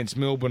win against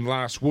Melbourne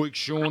last week,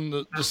 Sean.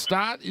 The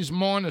start is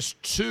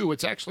 -2.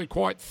 It's actually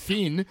quite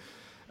thin.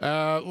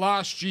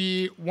 Last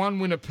year, 1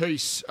 win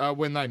apiece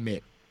when they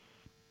met.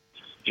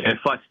 Yeah,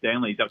 Flat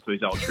Stanley's up to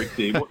his old tricks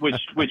here.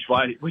 Which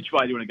way do you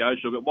want to go,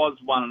 Sugar? It was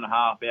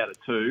 1.5 out of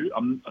 2. I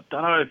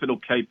don't know if it'll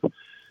keep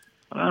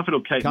I don't know if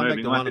it'll keep Come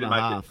moving. back to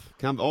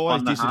 1.5.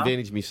 Always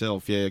disadvantage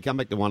myself. Yeah, come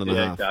back to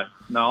 1.5. Okay.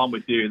 No, I'm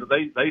with you.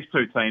 These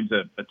two teams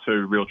are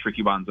two real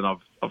tricky ones, and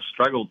I've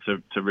struggled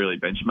to really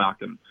benchmark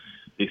them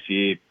this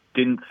year.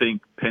 Didn't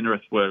think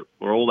Penrith were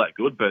all that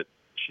good, but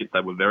shit, they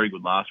were very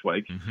good last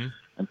week. Mm-hmm.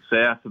 And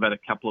South have had a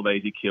couple of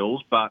easy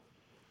kills, but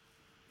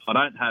I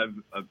don't have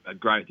a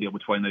great deal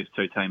between these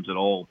two teams at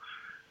all.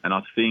 And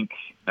I think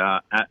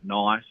at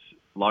night,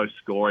 low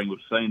scoring. We've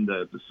seen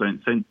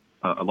seen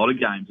a lot of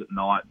games at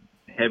night.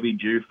 Heavy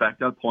dew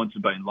factor, points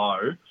have been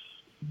low.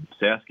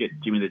 South get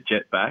Jimmy the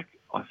Jet back.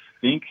 I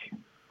think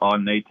I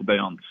need to be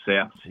on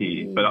South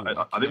here, but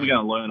I think we're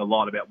going to learn a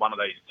lot about one of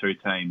these two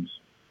teams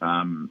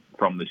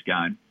from this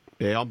game.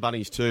 Yeah, I'm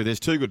Bunnies too. There's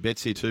two good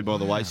bets here too, by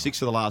the way.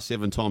 6 of the last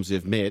 7 times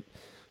they've met.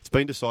 It's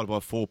been decided by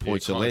 4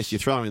 points or less. You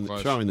throw in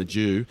the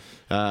dew.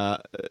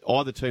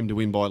 Either team to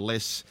win by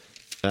less.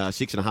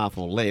 6.5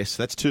 or less.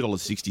 That's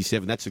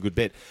 $2.67. That's a good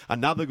bet.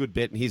 Another good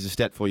bet, and here's a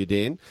stat for you,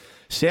 Dan.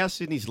 South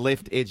Sydney's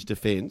left edge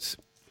defence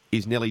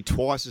is nearly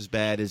twice as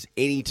bad as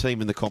any team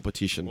in the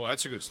competition. Well,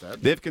 that's a good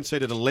stat. They've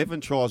conceded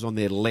 11 tries on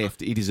their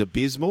left. It is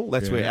abysmal.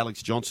 That's where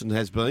Alex Johnson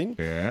has been.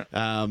 Yeah.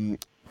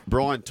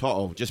 Brian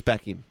To'o, just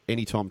back him.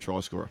 Anytime try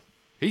scorer.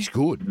 He's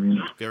good.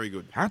 Very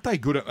good. Aren't they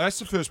good at... That's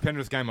the first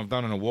Penrith game I've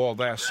done in a while.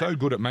 They are so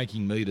good at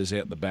making meters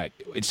out the back.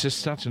 It's just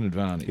such an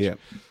advantage. Yeah.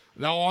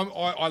 No,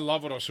 I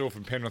love what I saw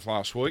from Penrith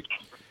last week.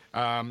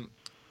 And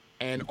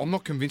I'm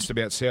not convinced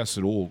about South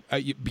at all.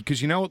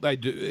 Because you know what they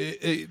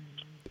do?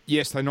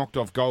 Yes, they knocked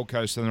off Gold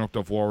Coast and they knocked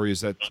off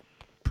Warriors. That's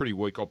pretty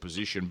weak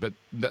opposition. But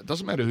that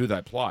doesn't matter who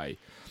they play.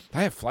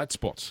 They have flat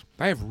spots.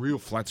 They have real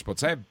flat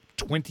spots. They have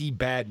 20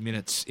 bad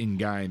minutes in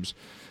games.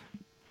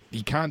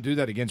 You can't do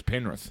that against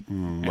Penrith.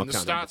 And the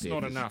start's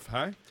not enough,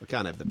 hey? I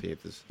can't have the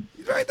Panthers.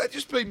 They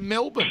just beat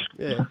Melbourne.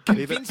 Yeah.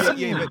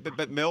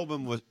 But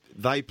Melbourne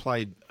they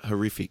played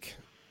horrific.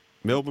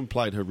 Melbourne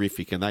played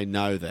horrific, and they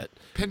know that.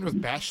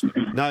 Penrith bashed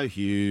them. No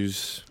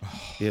Hughes,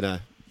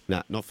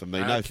 not for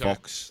me. Okay. No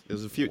Fox.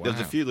 There's a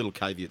few little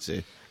caveats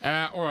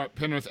there. All right,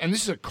 Penrith, and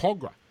this is a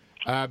Cogra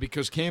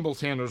because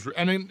Campbelltown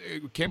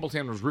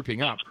was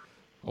ripping up.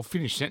 I'll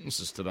finish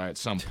sentences today at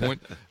some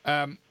point.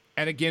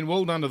 And again,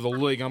 well done to the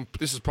league.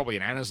 This is probably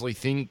an Annesley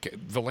thing.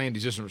 The land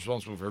is just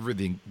responsible for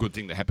everything good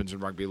thing that happens in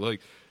rugby league.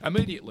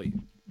 Immediately,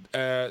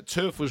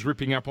 turf was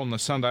ripping up on the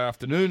Sunday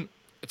afternoon.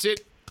 That's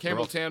it.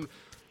 Campbelltown.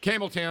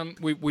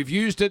 We've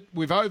used it.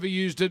 We've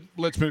overused it.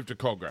 Let's move to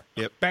Cogra.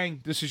 Yep. Bang.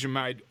 Decision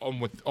made. On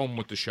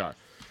with the show.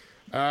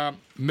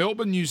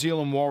 Melbourne, New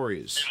Zealand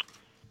Warriors.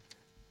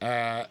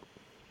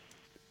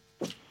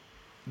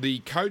 The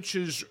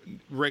coach's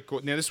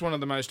record. Now, this is one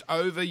of the most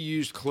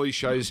overused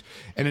cliches,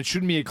 and it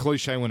shouldn't be a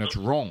cliche when it's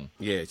wrong.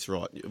 Yeah, it's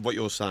right. What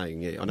you're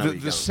saying, yeah. I know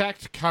the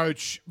sacked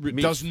coach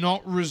does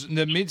not...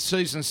 the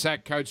mid-season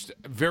sacked coach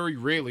very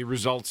rarely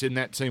results in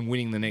that team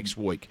winning the next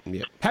week.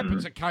 Yep.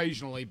 Happens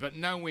occasionally, but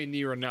nowhere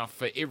near enough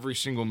for every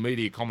single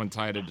media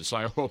commentator to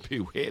say, "Oh,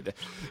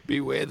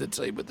 beware the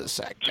team with the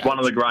sacked coach." One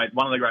of the great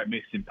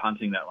myths in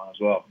punting, that one as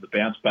well. The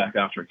bounce back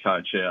after a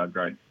coach. Yeah, I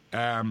agree.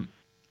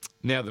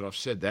 Now that I've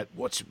said that,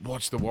 watch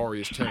the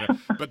Warriors turn.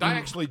 But they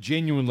actually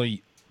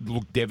genuinely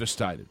look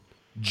devastated.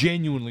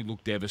 Genuinely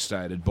look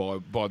devastated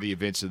by the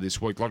events of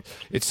this week. Like,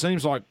 it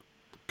seems like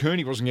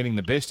Kearney wasn't getting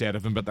the best out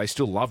of him, but they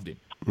still loved him.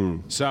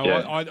 So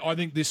yeah. I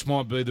think this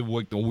might be the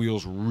week the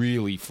wheels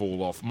really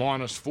fall off.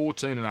 Minus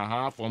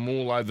 14.5. I'm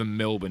all over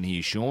Melbourne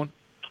here, Sean.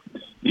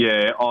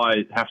 Yeah,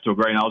 I have to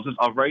agree. And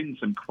I've reading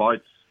some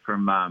quotes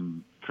from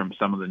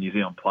some of the New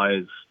Zealand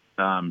players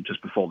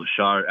just before the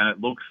show, and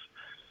it looks,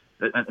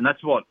 and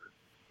that's what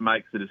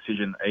makes the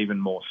decision even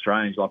more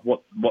strange. Like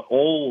what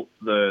all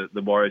the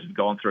Warriors have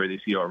gone through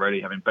this year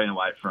already, having been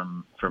away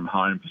from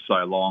home for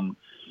so long.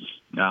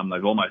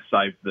 They've almost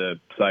saved the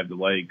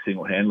league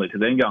single-handedly to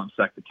then go and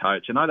sack the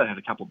coach. I know they had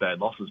a couple of bad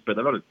losses, but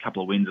they've got a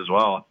couple of wins as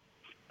well. I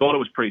thought it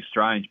was pretty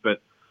strange,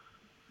 but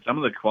some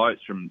of the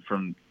quotes from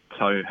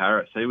Tohu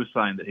Harris, he was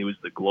saying that he was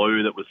the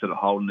glue that was sort of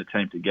holding the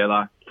team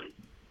together.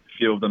 A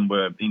few of them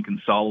were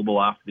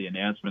inconsolable after the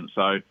announcement,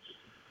 so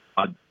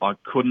I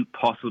couldn't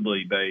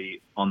possibly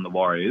be on the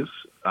Warriors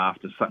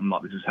after something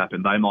like this has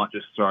happened. They might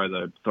just throw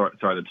the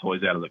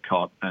toys out of the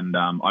cot, and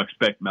I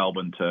expect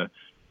Melbourne to.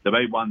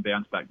 There'll be one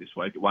bounce back this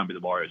week. It won't be the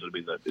Warriors. It'll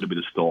be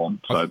the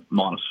Storm. So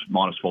minus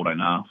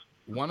 14.5.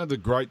 One of the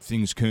great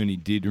things Kearney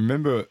did.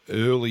 Remember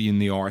early in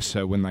the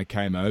ISO when they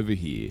came over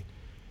here,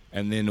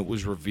 and then it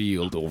was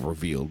revealed. It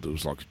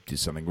was like did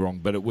something wrong,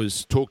 but it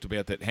was talked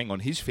about that. Hang on,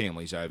 his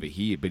family's over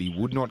here, but he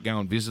would not go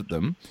and visit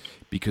them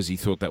because he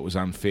thought that was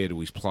unfair to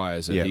his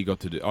players, and he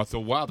got to do. I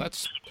thought, wow,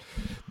 that's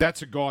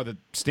a guy that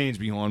stands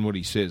behind what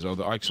he says. I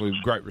actually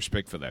great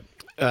respect for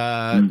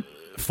that.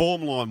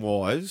 Form line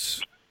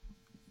wise.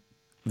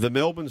 The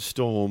Melbourne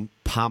Storm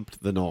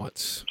pumped the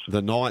Knights.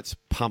 The Knights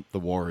pumped the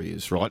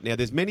Warriors, right? Now,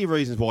 there's many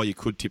reasons why you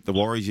could tip the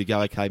Warriors. You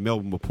go, okay,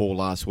 Melbourne were poor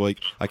last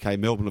week. Okay,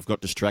 Melbourne have got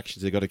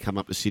distractions. They've got to come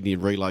up to Sydney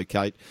and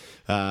relocate.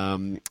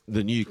 The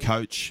new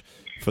coach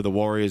for the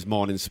Warriors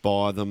might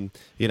inspire them.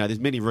 You know,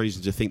 there's many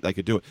reasons to think they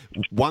could do it.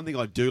 One thing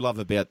I do love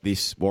about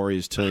this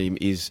Warriors team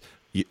is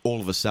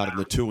all of a sudden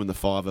the 2 and the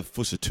 5 are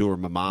Fusatua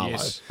and Mamalo.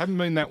 Yes. Haven't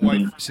been that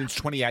way since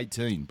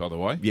 2018, by the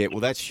way. Yeah, well,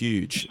 that's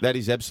huge. That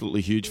is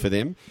absolutely huge for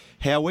them.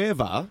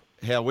 However,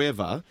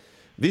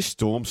 this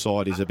Storm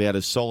side is about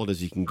as solid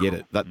as you can get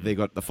it. They've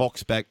got the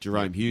Fox back,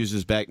 Jerome Hughes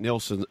is back,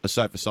 Nelson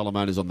Asofa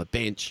Solomon is on the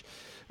bench.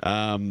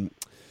 I'm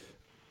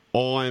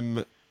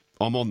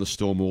on the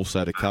Storm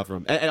also to cover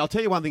them. And I'll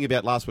tell you one thing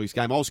about last week's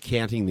game. I was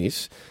counting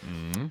this.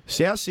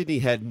 South Sydney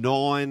had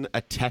 9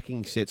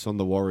 attacking sets on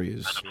the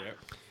Warriors. Yep.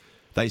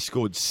 They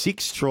scored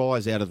 6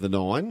 tries out of the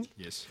 9.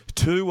 Yes.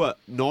 2 were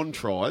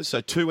non-tries,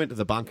 so 2 went to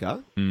the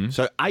bunker.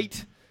 So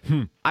 8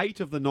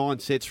 of the 9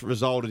 sets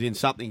resulted in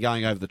something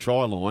going over the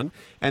try line.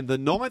 And the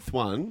 9th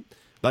one,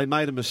 they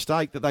made a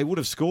mistake that they would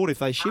have scored if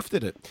they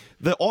shifted it.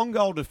 The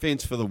on-goal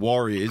defence for the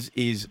Warriors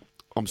is,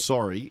 I'm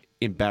sorry,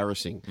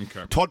 embarrassing.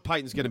 Okay. Todd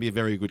Payton's going to be a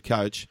very good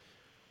coach.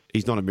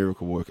 He's not a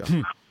miracle worker.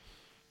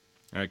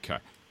 Okay.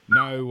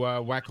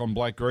 No whack on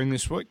Blake Green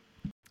this week?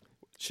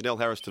 Chanel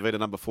Harris Tavita,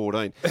 number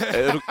 14.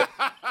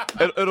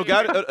 It'll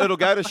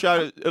go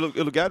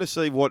to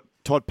see what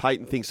Todd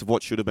Payton thinks of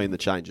what should have been the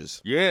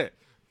changes. Yeah.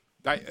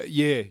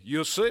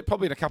 You'll see it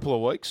probably in a couple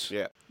of weeks.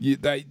 Yeah.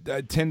 They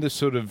tend to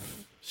sort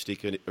of...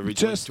 Stick it originally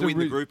Just to win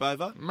the group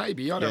over?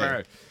 Maybe, I don't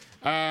know.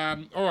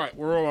 All right,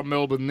 we're all on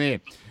Melbourne there.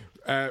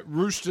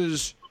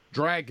 Roosters,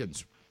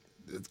 Dragons.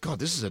 God,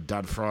 this is a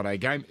dud Friday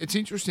game. It's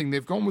interesting.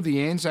 They've gone with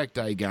the Anzac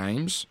Day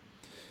games,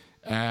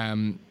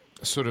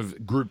 sort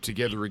of grouped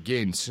together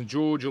again. St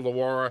George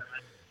Illawarra,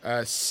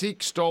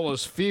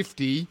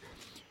 $6.50.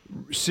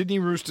 Sydney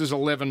Roosters,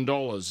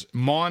 $11.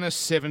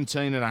 Minus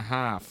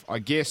 17.5. I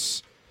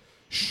guess,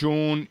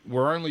 Sean,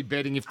 we're only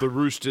betting if the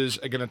Roosters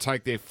are going to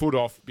take their foot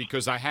off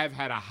because they have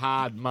had a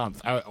hard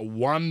month, a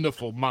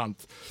wonderful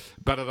month.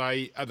 But are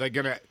they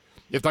going to...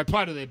 If they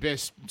play to their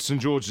best, St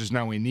George is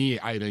nowhere near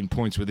 18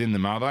 points within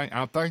them,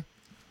 aren't they?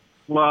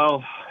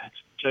 Well,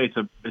 it's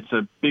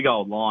a big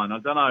old line. I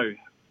don't know.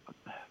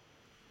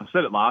 I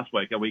said it last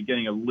week. Are we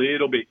getting a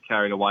little bit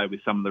carried away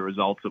with some of the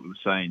results that we've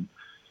seen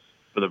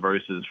for the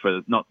Roosters?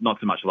 For not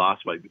so much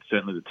last week, but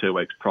certainly the 2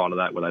 weeks prior to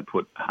that, where they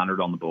put 100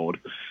 on the board.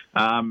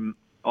 I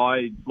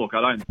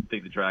don't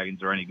think the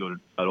Dragons are any good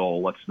at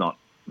all. Let's not,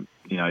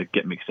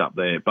 get mixed up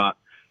there. But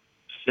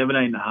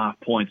 17.5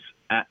 points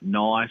at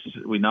night.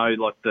 We know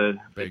like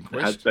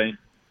has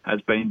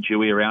been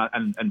dewy around,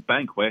 and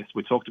Bankwest.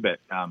 We talked about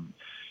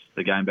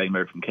the game being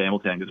moved from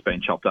Campbelltown because it's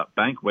been chopped up.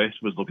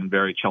 Bankwest was looking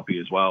very choppy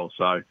as well.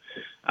 So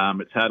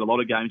it's had a lot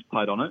of games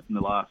played on it in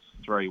the last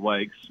 3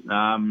 weeks.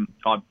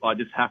 I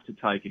just have to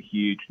take a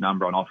huge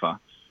number on offer,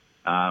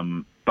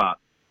 but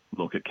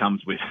look, it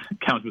comes with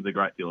a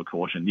great deal of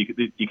caution. You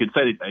could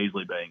see this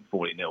easily being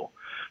 40-0,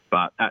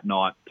 but at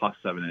night plus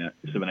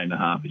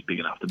 17.5 is big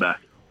enough to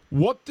back.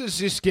 What does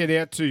this get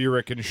out to, you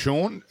reckon,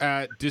 Sean?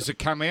 Does it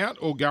come out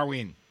or go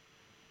in?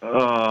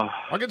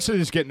 I can see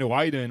this getting to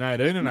 18 and a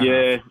half.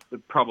 Yeah,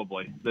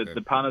 probably.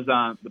 The punters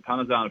aren't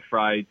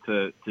afraid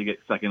to get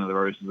stuck into the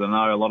Roosters. I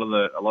know a lot of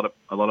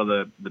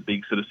the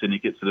big sort of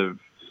syndicates that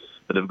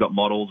have got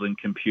models and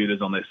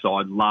computers on their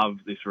side love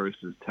this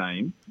Roosters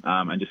team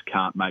and just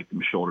can't make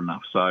them short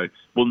enough. So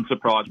wouldn't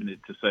surprise me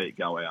to see it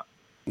go out.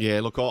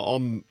 Yeah, look,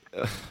 it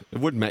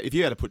wouldn't matter. If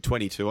you had to put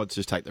 22, I'd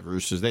just take the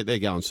Roosters. They're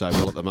going so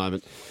well at the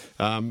moment.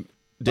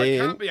 They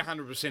can't be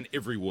 100%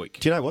 every week.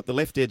 Do you know what? The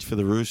left edge for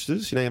the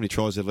Roosters, you know how many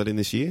tries they've let in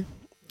this year?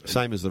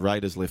 Same as the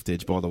Raiders' left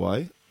edge, by the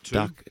way.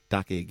 2.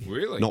 Duck egg.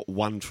 Really? Not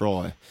 1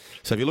 try.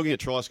 So if you're looking at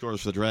try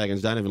scorers for the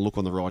Dragons, don't even look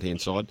on the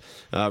right-hand side.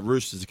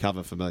 Roosters are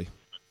cover for me.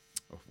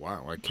 Oh,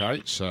 wow,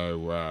 okay.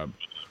 So,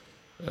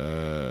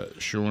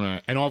 Sean,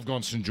 and I've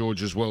gone St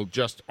George as well.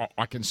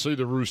 I can see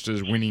the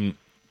Roosters winning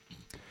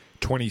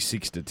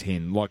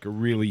 26-10, like a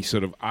really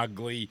sort of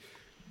ugly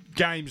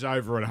game's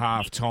over at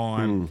half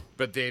time.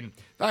 But then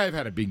they have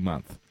had a big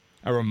month,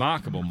 a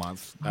remarkable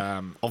month.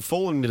 I've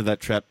fallen into that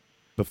trap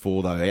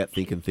before, though, out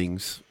thinking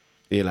things.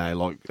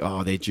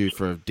 They're due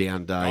for a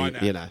down day.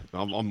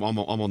 I'm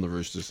on the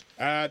Roosters.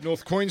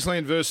 North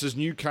Queensland versus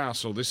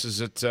Newcastle. This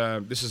is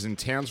in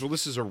Townsville.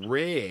 This is a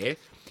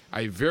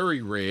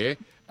very rare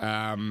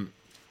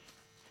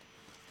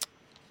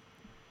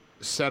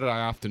Saturday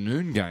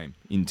afternoon game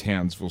in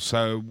Townsville.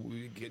 So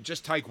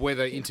just take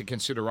weather into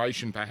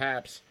consideration,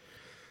 perhaps.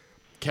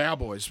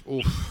 Cowboys,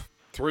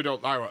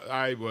 $3.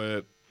 They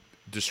were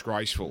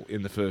disgraceful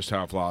in the first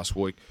half last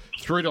week.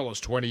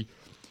 $3.20.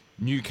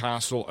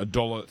 Newcastle,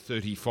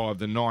 $1.35.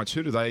 The Knights,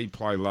 who do they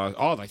play last?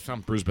 Oh, they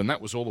thumped Brisbane. That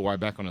was all the way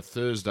back on a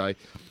Thursday.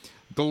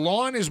 The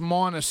line is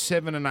minus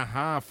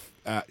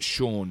 7.5,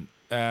 Sean.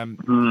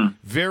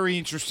 Very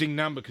interesting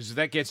number because if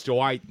that gets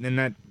to 8, then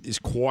that is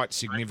quite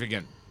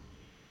significant.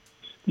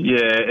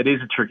 Yeah, it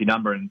is a tricky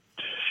number, and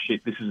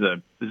shit, this is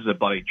a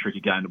bloody tricky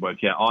game to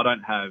work out. I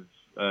don't have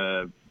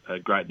a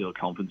great deal of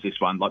confidence in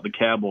this one. Like the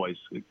Cowboys,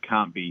 it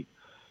can't be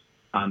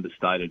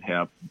understated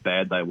how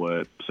bad they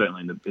were,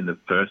 certainly in the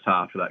first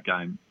half of that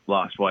game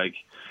last week.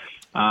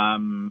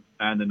 And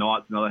the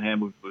Knights, on the other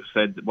hand, we've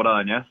said, what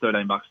are they now?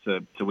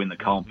 $13 to win the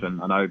comp,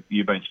 and I know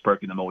you've been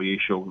spruiking them all year,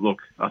 Sean.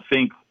 Look, I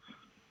think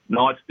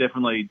Knights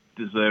definitely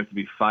deserve to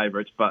be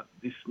favourites, but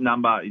this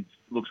number is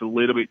looks a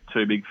little bit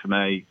too big for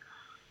me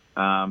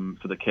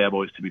for the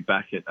Cowboys to be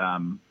back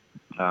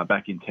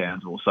in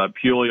Townsville. So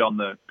purely on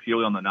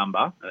the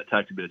number, it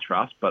takes a bit of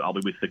trust, but I'll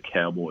be with the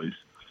Cowboys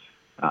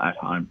at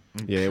home.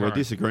 Yeah, we're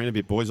disagreeing a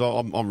bit, boys.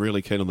 I'm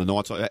really keen on the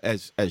Knights.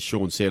 As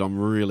Sean said, I'm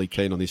really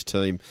keen on this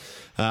team.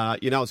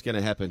 You know what's going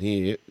to happen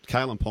here?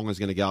 Kalen Ponga's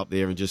going to go up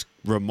there and just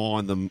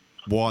remind them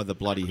why the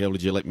bloody hell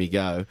did you let me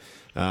go,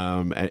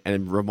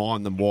 and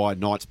remind them why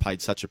Knights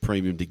paid such a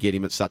premium to get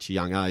him at such a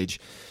young age.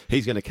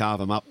 He's going to carve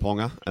them up,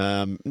 Ponga.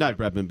 No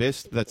Bradman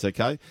Best, that's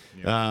okay.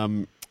 Yeah.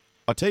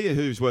 I'll tell you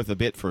who's worth a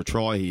bet for a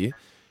try here.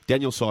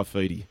 Daniel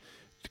Saifidi.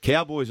 The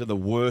Cowboys are the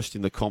worst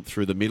in the comp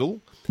through the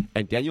middle,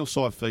 and Daniel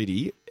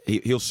Saifidi,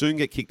 he'll soon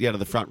get kicked out of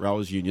the front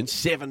rowers union.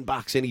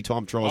 $7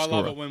 anytime try scorer. I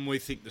love it when we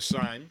think the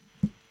same.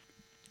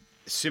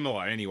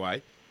 Similar,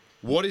 anyway.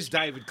 What is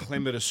David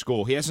Klemmer to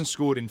score? He hasn't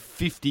scored in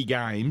 50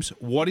 games.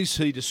 What is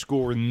he to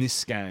score in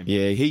this game?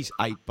 Yeah, he's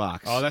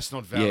 $8. Oh, that's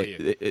not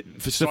value. Yeah,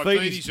 for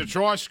Saifidi's a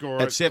try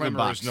scorer. At $7.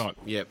 Klemmer is not.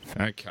 Yep.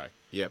 Okay.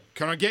 Yep.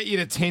 Can I get you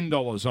to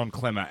 $10 on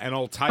Klemmer, and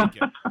I'll take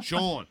it?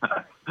 Sean.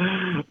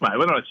 Mate,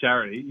 we're not a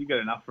charity. You get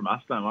enough from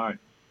us, don't worry.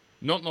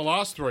 Not in the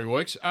last 3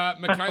 weeks.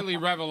 Michaeli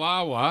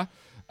Ravalawa,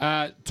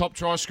 top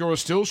try scorer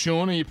still.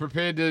 Sean, are you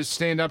prepared to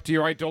stand up to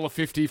your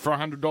 $8.50 for a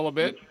 $100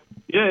 bet?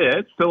 Yeah,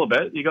 it's still a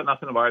bet. You got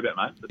nothing to worry about,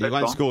 mate. He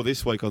won't score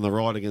this week on the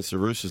ride against the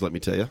Roosters, let me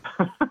tell you.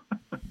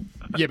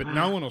 Yeah, but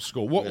no one will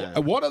score.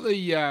 What are the...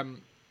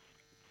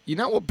 you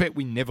know what bet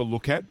we never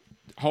look at?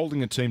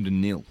 Holding a team to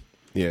nil.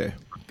 Yeah.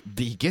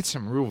 You get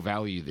some real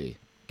value there.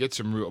 Get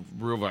some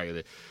real value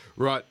there.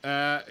 Right,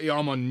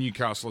 I'm on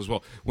Newcastle as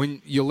well.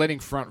 When you're letting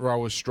front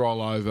rowers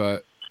stroll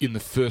over in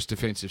the first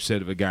defensive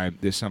set of a game,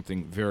 there's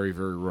something very,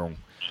 very wrong.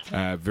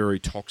 Very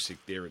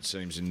toxic there, it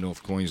seems, in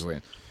North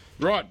Queensland.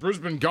 Right,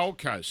 Brisbane Gold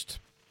Coast.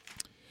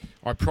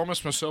 I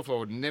promised myself I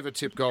would never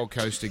tip Gold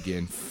Coast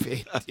again.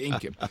 Fair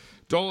dinkum.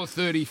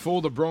 $1.30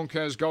 for the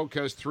Broncos. Gold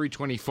Coast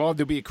 $3.25.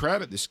 There'll be a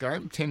crowd at this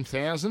game,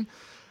 10,000.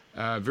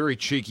 Very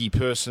cheeky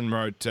person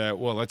wrote,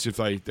 well, that's if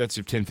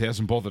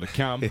 10,000 bother to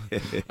come,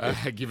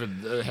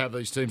 given how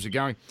these teams are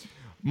going.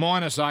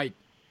 -8.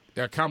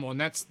 Come on,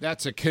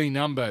 that's a key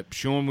number,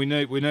 Sean. We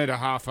need a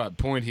half a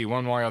point here,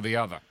 one way or the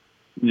other.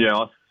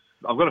 Yeah,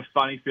 I've got a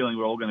funny feeling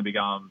we're all going to be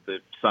going the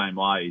same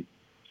way.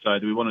 So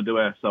do we want to do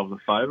ourselves a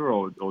favour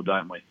or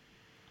don't we?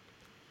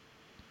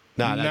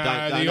 No,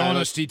 the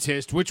honesty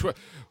test. Which way?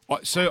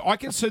 So I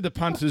can see the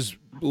punters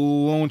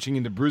launching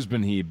into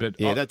Brisbane here, but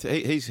yeah,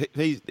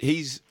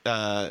 his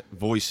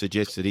voice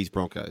suggests that he's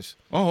Broncos.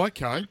 Oh,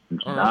 okay. No,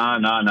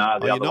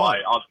 the other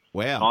way.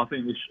 Wow. I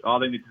think this is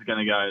going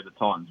to go the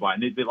Titans' way.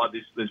 And it's a bit like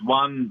this. There's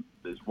one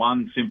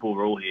simple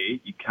rule here: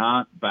 you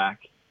can't back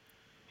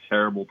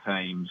terrible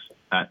teams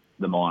at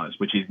the minors,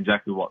 which is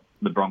exactly what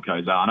the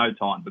Broncos are. I know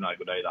Titans are no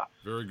good either.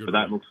 Very good. But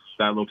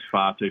that looks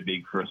far too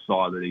big for a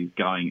side that is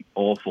going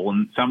awful.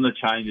 And some of the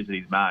changes that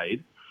he's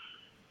made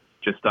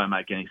just don't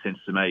make any sense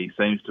to me. He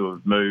seems to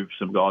have moved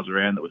some guys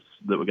around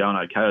that were going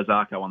okay.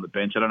 Ozarko on the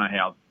bench. I don't know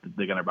how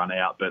they're going to run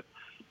out, but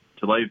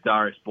to leave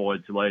Darius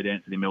Boyd, to leave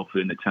Anthony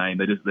Milford in the team,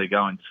 they're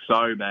going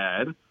so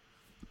bad.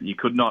 I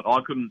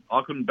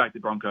couldn't back the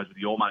Broncos with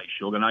your money,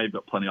 Sugar. I know you've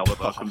got plenty of it,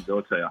 but I couldn't do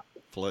it to you.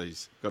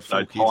 Please, got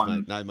 4 kids,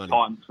 mate. No money.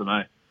 Titans for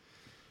me.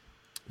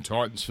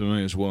 Titans for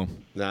me as well.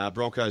 Nah,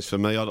 Broncos for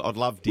me. I'd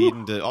love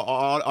Dearden to...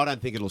 I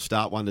don't think it'll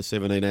start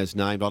 1-17 as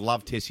named. I'd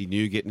love Tessie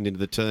New getting into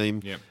the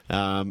team.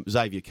 Yep.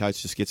 Xavier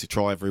Coates just gets a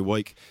try every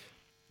week.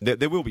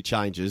 There will be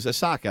changes.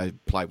 Asako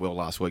played well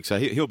last week, so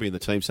he'll be in the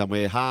team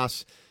somewhere.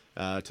 Haas,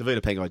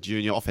 Tavita Pangai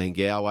Jr.,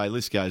 Offengawe,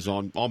 list goes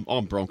on.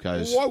 I'm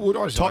Broncos. Why would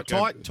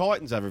Isako...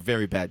 Titans have a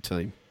very bad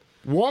team.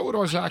 Why would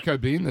Isako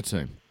be in the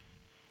team?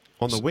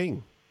 On the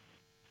wing.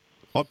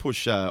 I'd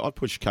push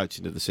Coates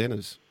into the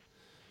centres.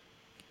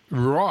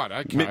 Right,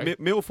 okay.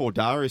 Milford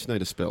Darius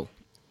need a spell.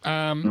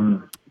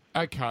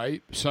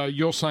 Okay, so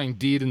you're saying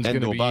Dearden's going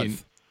to be both. in.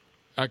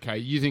 Okay,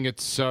 you think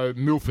it's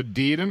Milford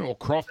Dearden or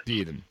Croft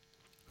Dearden?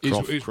 Is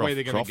where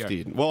they're going to go.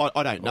 Dearden. Well,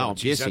 I don't know. I'm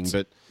guessing,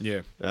 but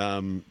yeah,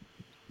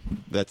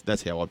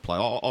 that's how I'd play.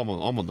 I'm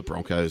on the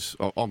Broncos.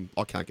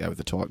 I can't go with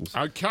the Titans.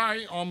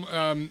 Okay,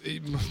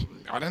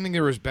 I don't think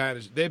they're as bad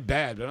as they're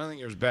bad, but I don't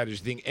think they're as bad as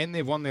you think. And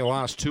they've won their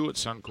last 2 at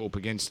Suncorp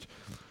against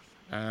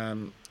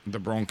the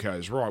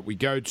Broncos. Right, we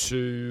go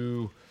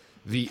to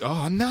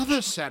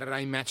another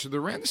Saturday match of the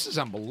round. This is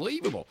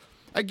unbelievable.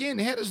 Again,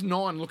 how does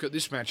Nine look at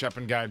this matchup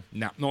and go,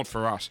 nah, not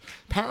for us?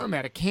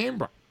 Parramatta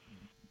Canberra.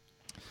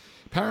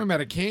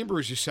 Parramatta Canberra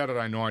is your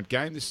Saturday night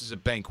game. This is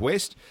at Bank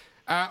West.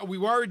 Are we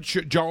worried,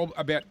 Joel,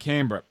 about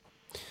Canberra?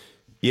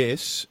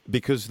 Yes,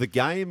 because the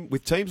game,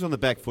 with teams on the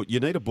back foot, you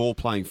need a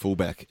ball-playing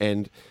fullback,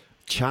 and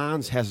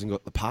Chance hasn't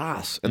got the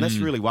pass, and that's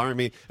really worrying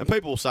me. And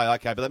people will say,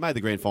 okay, but they made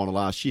the grand final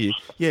last year.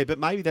 Yeah, but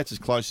maybe that's as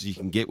close as you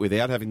can get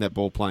without having that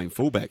ball-playing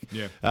fullback.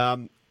 Yeah.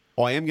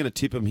 I am going to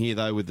tip them here,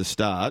 though, with the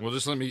start. Well,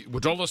 just let me...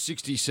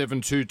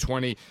 $1.67,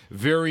 $2.20.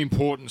 Very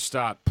important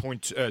start.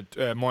 Minus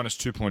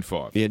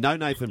 2.5. Yeah, no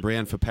Nathan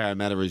Brown for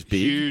Parramatta is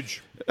big.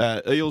 Huge.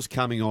 Eels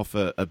coming off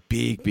a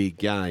big, big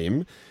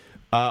game.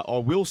 I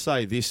will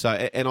say this,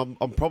 and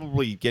I'm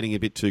probably getting a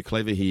bit too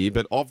clever here,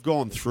 but I've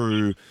gone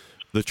through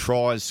the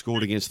tries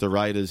scored against the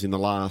Raiders in the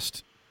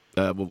last,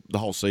 the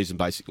whole season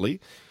basically.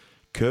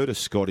 Curtis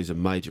Scott is a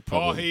major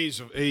problem. Oh,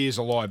 he is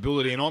a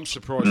liability, and I'm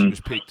surprised he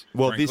was picked.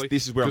 Well, frankly,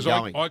 this is where I'm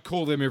going. I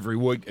call them every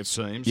week, it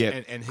seems,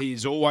 Yep. and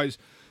he's always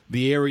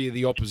the area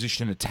the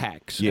opposition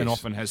attacks Yes. and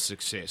often has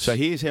success. So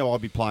here's how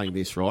I'd be playing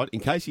this, right? In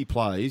case he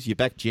plays, you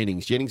back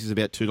Jennings. Jennings is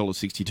about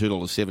 $2.60,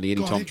 $2.70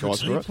 anytime how try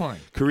good's he scorer.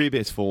 playing? Career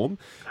best form.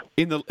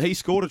 He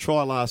scored a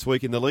try last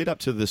week in the lead up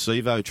to the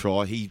Sevo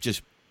try.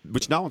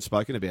 Which no one's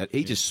spoken about.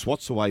 He just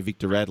swats away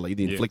Victor Radley,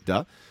 the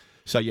inflictor.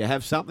 So you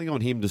have something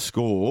on him to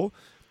score.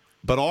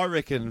 But I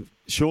reckon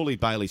surely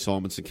Bailey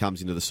Simonson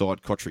comes into the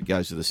side. Kotrick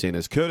goes to the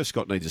centres. Curtis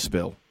Scott needs a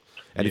spell.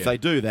 And if they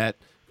do that,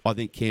 I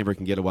think Canberra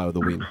can get away with a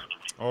win.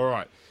 All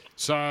right.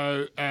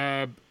 So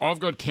I've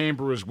got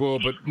Canberra as well,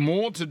 but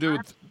more to do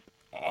with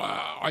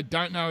I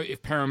don't know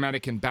if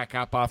Parramatta can back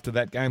up after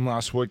that game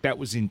last week. That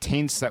was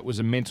intense. That was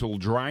a mental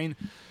drain.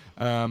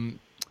 And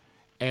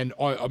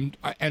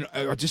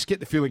I just get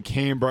the feeling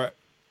Canberra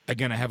are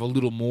going to have a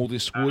little more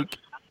this week.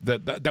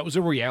 That was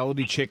a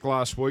reality check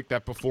last week,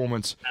 that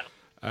performance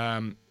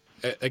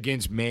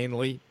against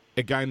Manly,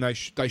 a game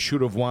they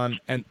should have won.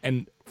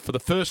 And for the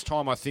first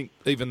time, I think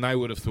even they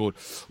would have thought,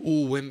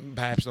 we're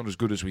perhaps not as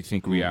good as we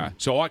think we are.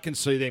 So I can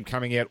see them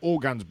coming out, all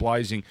guns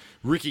blazing,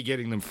 Ricky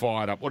getting them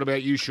fired up. What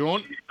about you,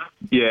 Sean?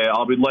 Yeah,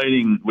 I'll be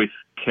leading with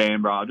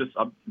Canberra. I've just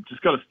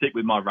got to stick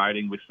with my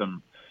rating with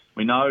them.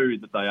 We know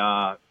that they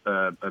are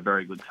a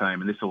very good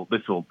team, and this will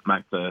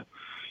make the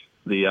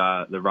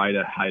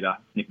Raider hater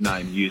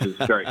nickname users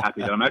very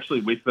happy that I'm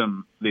actually with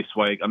them this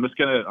week. I'm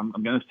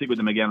gonna stick with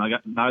them again. I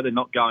know they're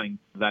not going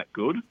that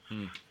good,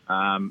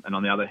 and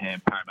on the other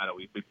hand, Parramatta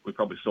we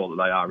probably saw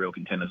that they are real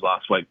contenders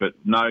last week, but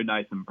no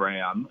Nathan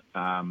Brown.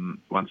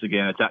 Once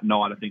again, it's at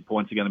night. I think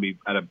points are going to be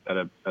at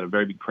a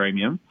very big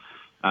premium.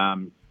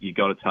 You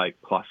got to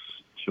take plus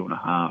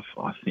 2.5.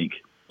 I think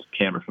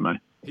Canberra for me.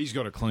 He's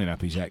got to clean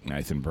up his act,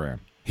 Nathan Brown.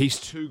 He's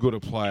too good a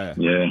player.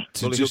 Yeah.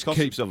 To Well, just he'll cost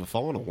keep. himself a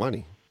final, won't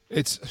he?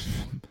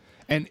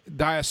 And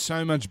they are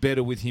so much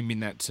better with him in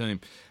that team.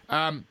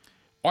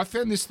 I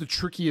found this the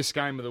trickiest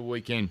game of the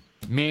weekend.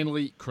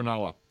 Manly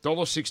Cronulla,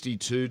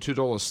 $1.62,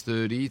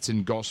 $2.30. It's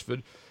in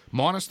Gosford,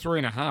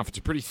 -3.5. It's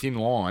a pretty thin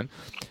line.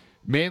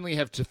 Manly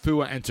have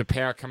Tafua and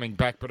Tapau coming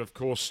back, but of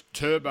course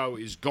Turbo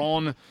is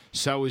gone.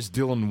 So is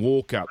Dylan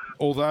Walker.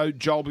 Although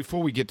Joel,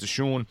 before we get to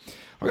Sean,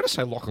 I've got to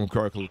say Lachlan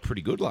Croker looked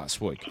pretty good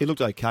last week. He looked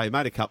okay.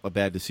 Made a couple of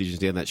bad decisions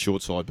down that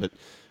short side, but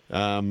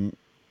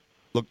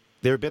look,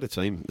 they're a better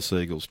team, the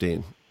Seagulls,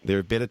 Dan. They're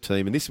a better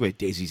team, and this is where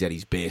Desi's at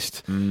his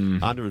best.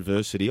 Under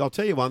adversity. I'll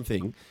tell you one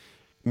thing.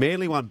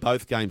 Manly won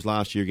both games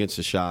last year against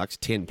the Sharks,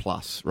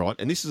 10+, right?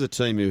 And this is a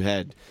team who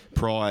had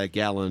Pryor,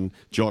 Gallen,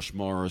 Josh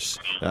Morris,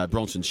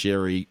 Bronson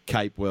Sherry,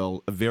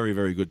 Capewell, a very,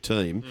 very good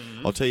team.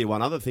 I'll tell you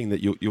one other thing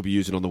that you'll be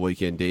using on the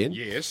weekend, Dan.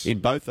 Yes. In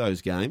both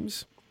those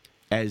games,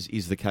 as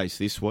is the case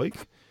this week,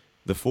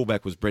 the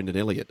fullback was Brendan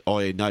Elliott,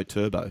 i.e. no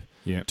Turbo.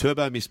 Yeah.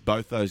 Turbo missed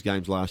both those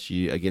games last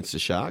year against the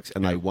Sharks,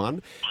 and they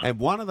won. And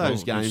one of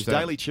those games,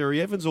 Daly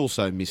Cherry Evans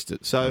also missed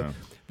it. So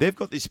they've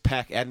got this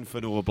pack, Adam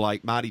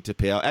Fanua-Blake, Marty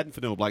Tapau. Adam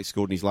Fanua-Blake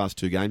scored in his last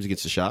two games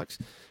against the Sharks.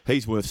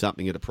 He's worth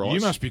something at a price.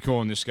 You must be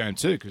calling this game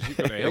too, because you've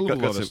got a hell of a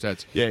lot of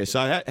stats. Yeah,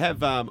 so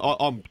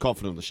I'm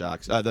confident on the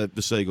Sharks, the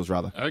Seagulls,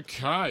 rather.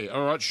 Okay,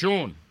 all right,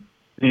 Sean.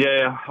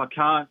 Yeah, I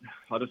can't.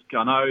 I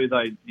know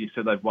you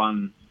said they've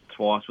won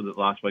twice with it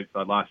last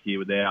year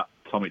without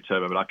Tommy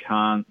Turbo, but I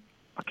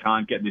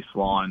can't get this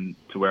line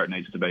to where it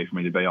needs to be for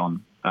me to be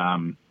on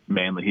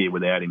Manly here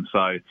without him.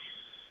 So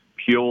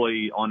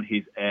purely on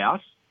his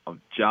out,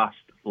 I'm just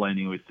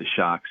leaning with the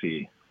Sharks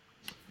here.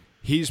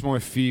 Here's my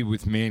fear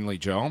with Manly,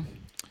 Joel.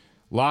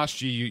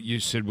 Last year, you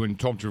said when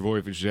Tom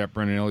Trbojevic was out,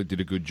 Brendan Elliott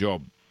did a good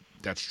job.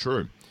 That's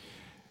true.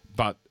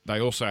 But they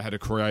also had a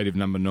creative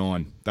number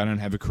 9. They don't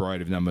have a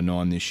creative number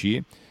 9 this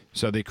year.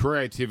 So their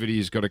creativity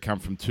has got to come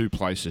from two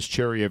places,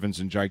 Cherry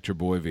Evans and Jake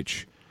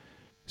Trbojevic.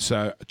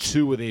 So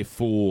 2 of their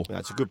 4.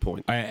 That's a good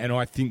point. And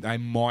I think they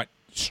might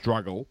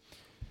struggle.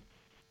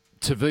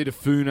 Tavita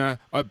Funa.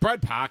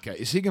 Brad Parker,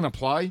 is he going to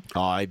play?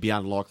 Oh, he'd be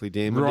unlikely,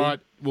 Dan. Right.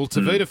 Well,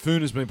 Tavita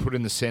Funa's been put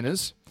in the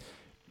centres.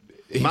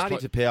 Marty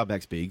Tapau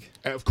back's big.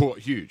 Of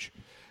course, huge.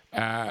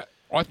 I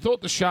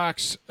thought the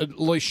Sharks at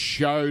least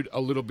showed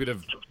a little bit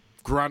of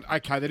grunt.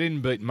 Okay, they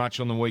didn't beat much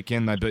on the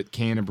weekend. They beat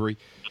Canterbury.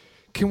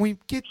 Can we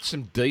get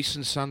some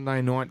decent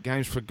Sunday night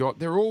games for God?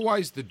 They're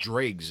always the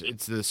dregs.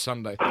 It's the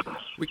Sunday.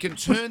 We can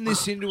turn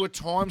this into a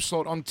time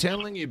slot, I'm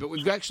telling you, but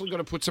we've actually got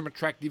to put some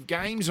attractive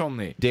games on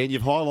there. Dan,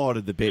 you've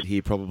highlighted the bet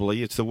here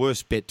probably. It's the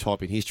worst bet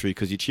type in history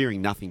because you're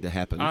cheering nothing to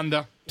happen.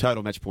 Under.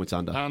 Total match points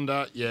under.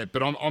 Under, yeah.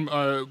 But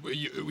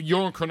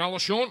you're on Cronulla,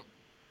 Sean?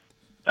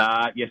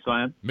 Yes,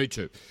 I am. Me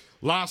too.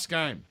 Last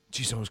game.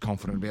 Jeez, I was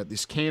confident about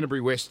this. Canterbury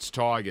West's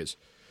Tigers.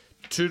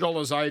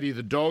 $2.80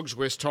 the Dogs.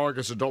 West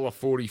Tigers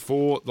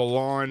 $1.44. The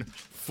line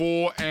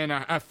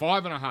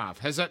 5.5.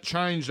 Has that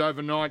changed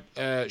overnight,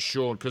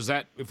 Sean? Because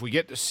if we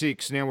get to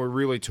 6, now we're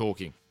really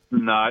talking.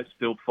 No, it's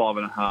still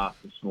 5.5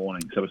 this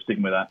morning, so we're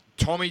sticking with that.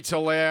 Tommy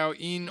Talau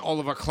in,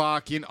 Oliver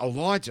Clark in,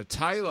 Elijah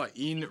Taylor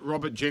in,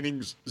 Robert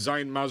Jennings,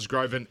 Zane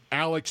Musgrove and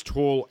Alex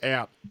Tall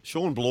out.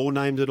 Sean Blore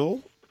named it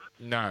all?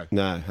 No.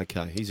 No,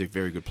 okay. He's a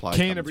very good player.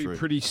 coming Canterbury through.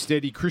 pretty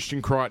steady.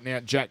 Christian Crichton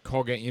out, Jack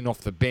Cogger in off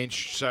the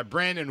bench. So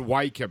Brandon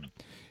Wakeham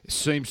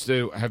seems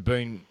to have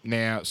been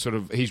now sort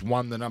of, he's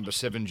won the number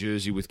 7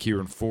 jersey with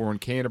Kieran Foran.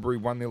 Canterbury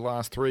won their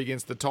last 3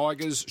 against the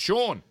Tigers.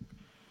 Sean?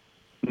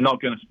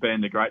 Not going to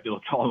spend a great deal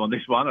of time on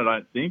this one, I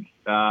don't think.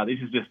 This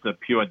is just a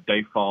pure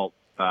default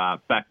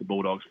back the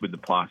Bulldogs with the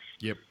plus.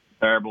 Yep.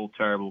 Terrible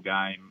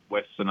game.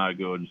 Wests are no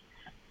good.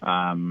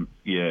 I can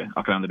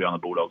only be on the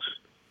Bulldogs.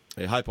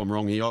 I hope I'm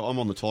wrong here. I'm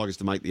on the Tigers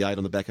to make the 8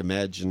 on the back of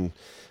Madge. And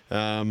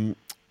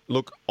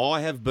look,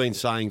 I have been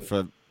saying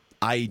for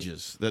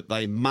ages that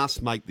they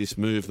must make this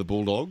move, the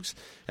Bulldogs,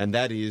 and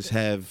that is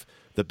have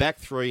the back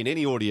 3 in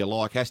any order you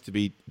like has to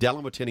be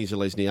Dallin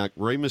Watene-Zelezniak,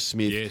 Remus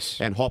Smith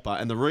Yes. and Hopper.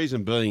 And the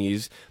reason being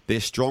is they're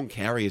strong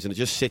carriers and it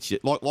just sets you...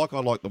 Like I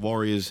like the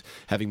Warriors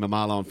having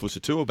Mamalo and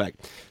Fusatua back.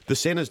 The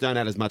centres don't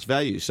add as much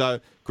value. So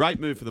great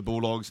move for the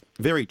Bulldogs.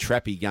 Very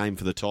trappy game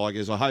for the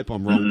Tigers. I hope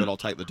I'm wrong, but I'll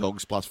take the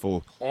Dogs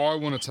 +4. I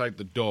want to take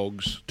the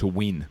Dogs to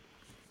win.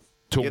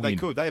 Yeah, they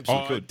could. They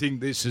absolutely could. I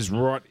think this is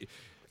right.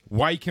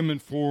 Wakeham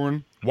and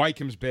Foran.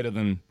 Wakeham's better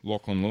than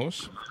Lachlan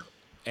Lewis.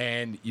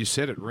 And you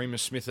said it,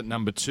 Remus Smith at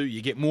number 2.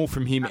 You get more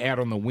from him out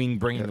on the wing,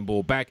 bringing the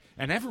ball back.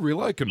 And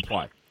Avarillo can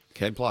play.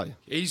 Can play.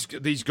 He's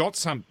got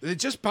some... They're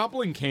just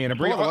bubbling,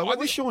 Canterbury. By the way, what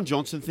was Sean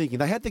Johnson thinking?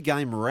 They had the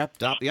game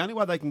wrapped up. The only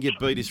way they can get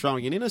beat is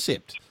throwing an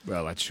intercept.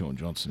 Well, that's Sean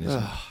Johnson,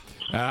 isn't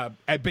it?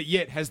 But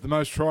yet has the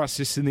most try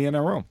assists in the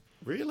NRL.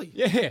 Really?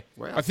 Yeah.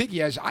 Wow. I think he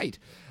has 8.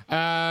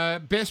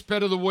 Best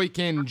bet of the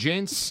weekend,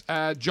 gents.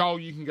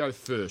 Joel, you can go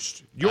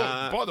first.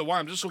 By the way,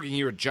 I'm just looking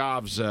here at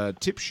Jarv's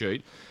tip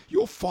sheet.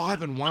 You're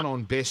 5-1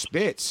 on best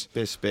bets.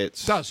 Best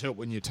bets. Does help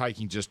when you're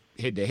taking just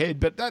head to head,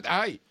 but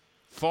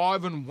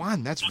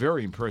 5-1. That's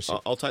very impressive.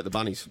 I'll take the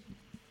Bunnies.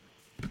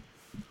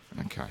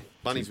 Okay.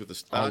 Bunnies with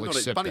the... I'll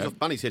accept that.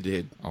 Bunnies head to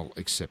head. I'll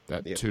accept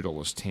that. Yep.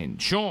 $2.10.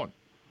 Sean.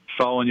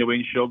 Following your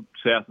windshield,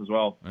 South as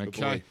well.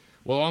 Okay.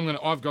 Well,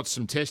 I've got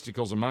some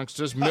testicles amongst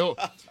us.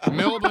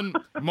 Melbourne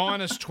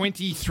minus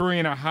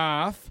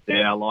 23.5.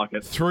 Yeah, I like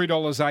it.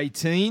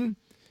 $3.18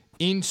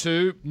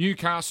 into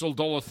Newcastle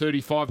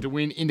 $1.35 to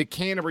win, into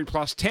Canterbury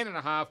plus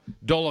 10.5,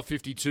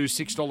 $1.52,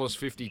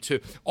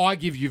 $6.52. I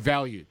give you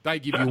value. They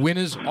give you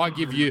winners. I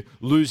give you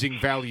losing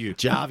value.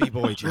 Jarvie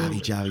boy,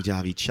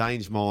 Jarvie.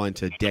 Change mine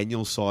to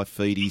Daniel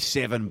Saifidi,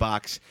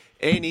 $7.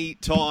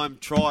 Any-time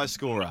try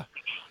scorer.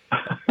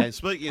 And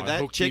speaking of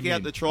that, check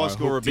out the try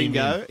scorer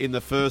bingo in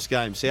the first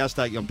game. South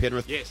State on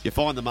Penrith. Yes. You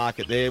find the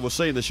market there. We'll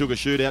see you in the Sugar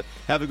Shootout.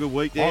 Have a good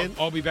week, Dan.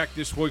 I'll be back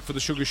this week for the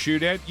Sugar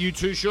Shootout. You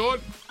too, Sean?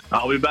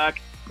 I'll be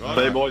back. Right.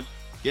 See you, boys.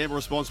 Gamble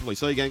responsibly.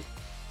 See you, gang.